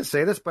 I hate to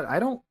say this, but I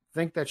don't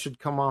think that should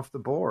come off the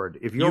board.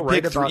 If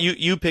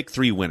you picked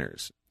three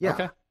winners. Yeah.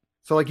 Okay.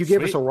 So you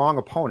gave us a wrong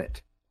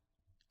opponent.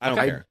 I don't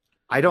care.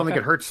 I don't think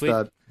it hurts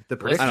the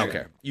prediction. I don't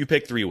care. You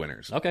picked three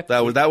winners. Okay.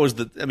 That was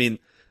the. I mean,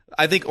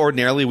 I think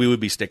ordinarily we would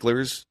be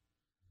sticklers,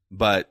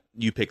 but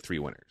you pick 3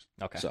 winners.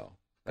 Okay. So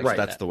Right.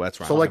 that's the what's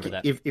wrong. So, like,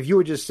 that. if you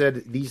had just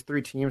said these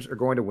 3 teams are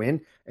going to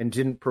win and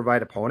didn't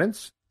provide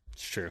opponents,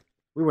 It's true.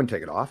 we wouldn't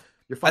take it off.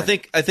 You're fine.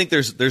 I think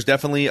there's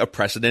definitely a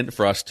precedent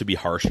for us to be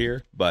harsh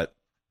here, but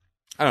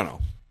I don't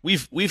know.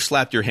 We've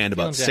slapped your hand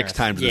about Feeling 6 generous.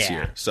 times this Yeah.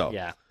 year. So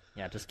Yeah.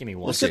 Just give me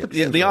one. we'll see. get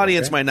the The teams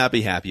audience okay? might not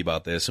be happy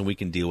about this, and we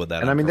can deal with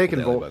that. and I on mean, they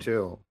Purple can Daily, vote but-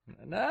 too.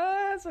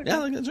 Nah, it's okay.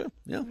 Yeah, that's true.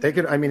 Yeah. They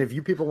could. I mean, if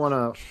you people want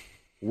to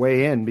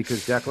weigh in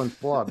because Declan's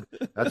flubbed,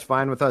 that's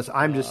fine with us.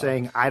 I'm just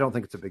saying I don't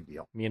think it's a big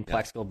deal. Me and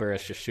Plexical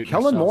Burris just shooting.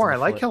 Kellen ourselves Moore, in I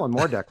the like foot. Kellen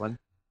Moore, Declan.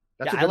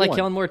 That's Yeah, a I good like one.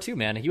 Kellen Moore too,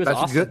 man. He was That's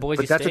awesome good, at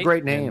Boise but that's a State,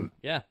 great and- name.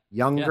 Yeah.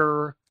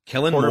 Younger.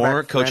 Kellen Quarterback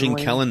Moore coaching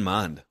friendly. Kellen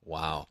Mond.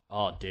 Wow.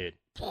 Oh, dude,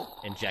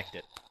 inject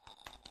it.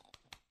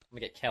 I'm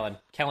gonna get Kellen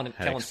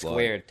explode.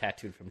 squared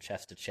tattooed from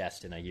chest to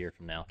chest in a year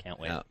from now. Can't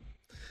wait.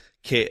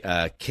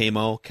 Yeah.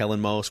 K-Mo, Kellen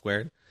Mo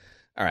squared.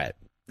 All right.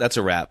 That's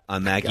a wrap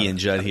on Mackie and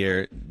Judd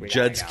here.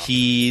 Judd's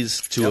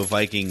keys to a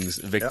Vikings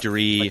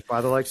victory. Like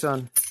father, like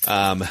son.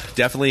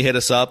 Definitely hit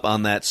us up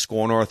on that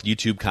Score North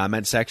YouTube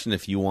comment section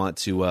if you want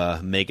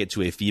to make it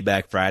to a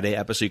Feedback Friday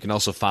episode. You can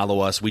also follow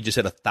us. We just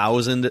hit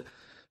 1,000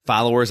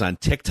 followers on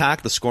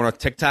TikTok, the Score North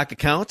TikTok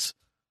account.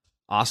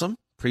 Awesome.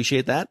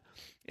 Appreciate that.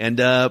 And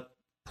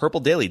Purple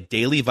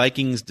daily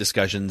Vikings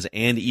discussions,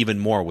 and even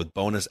more with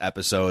bonus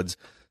episodes.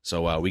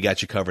 So we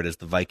got you covered as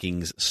the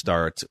Vikings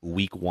start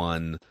week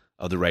 1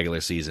 of the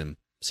regular season.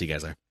 See you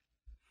guys there.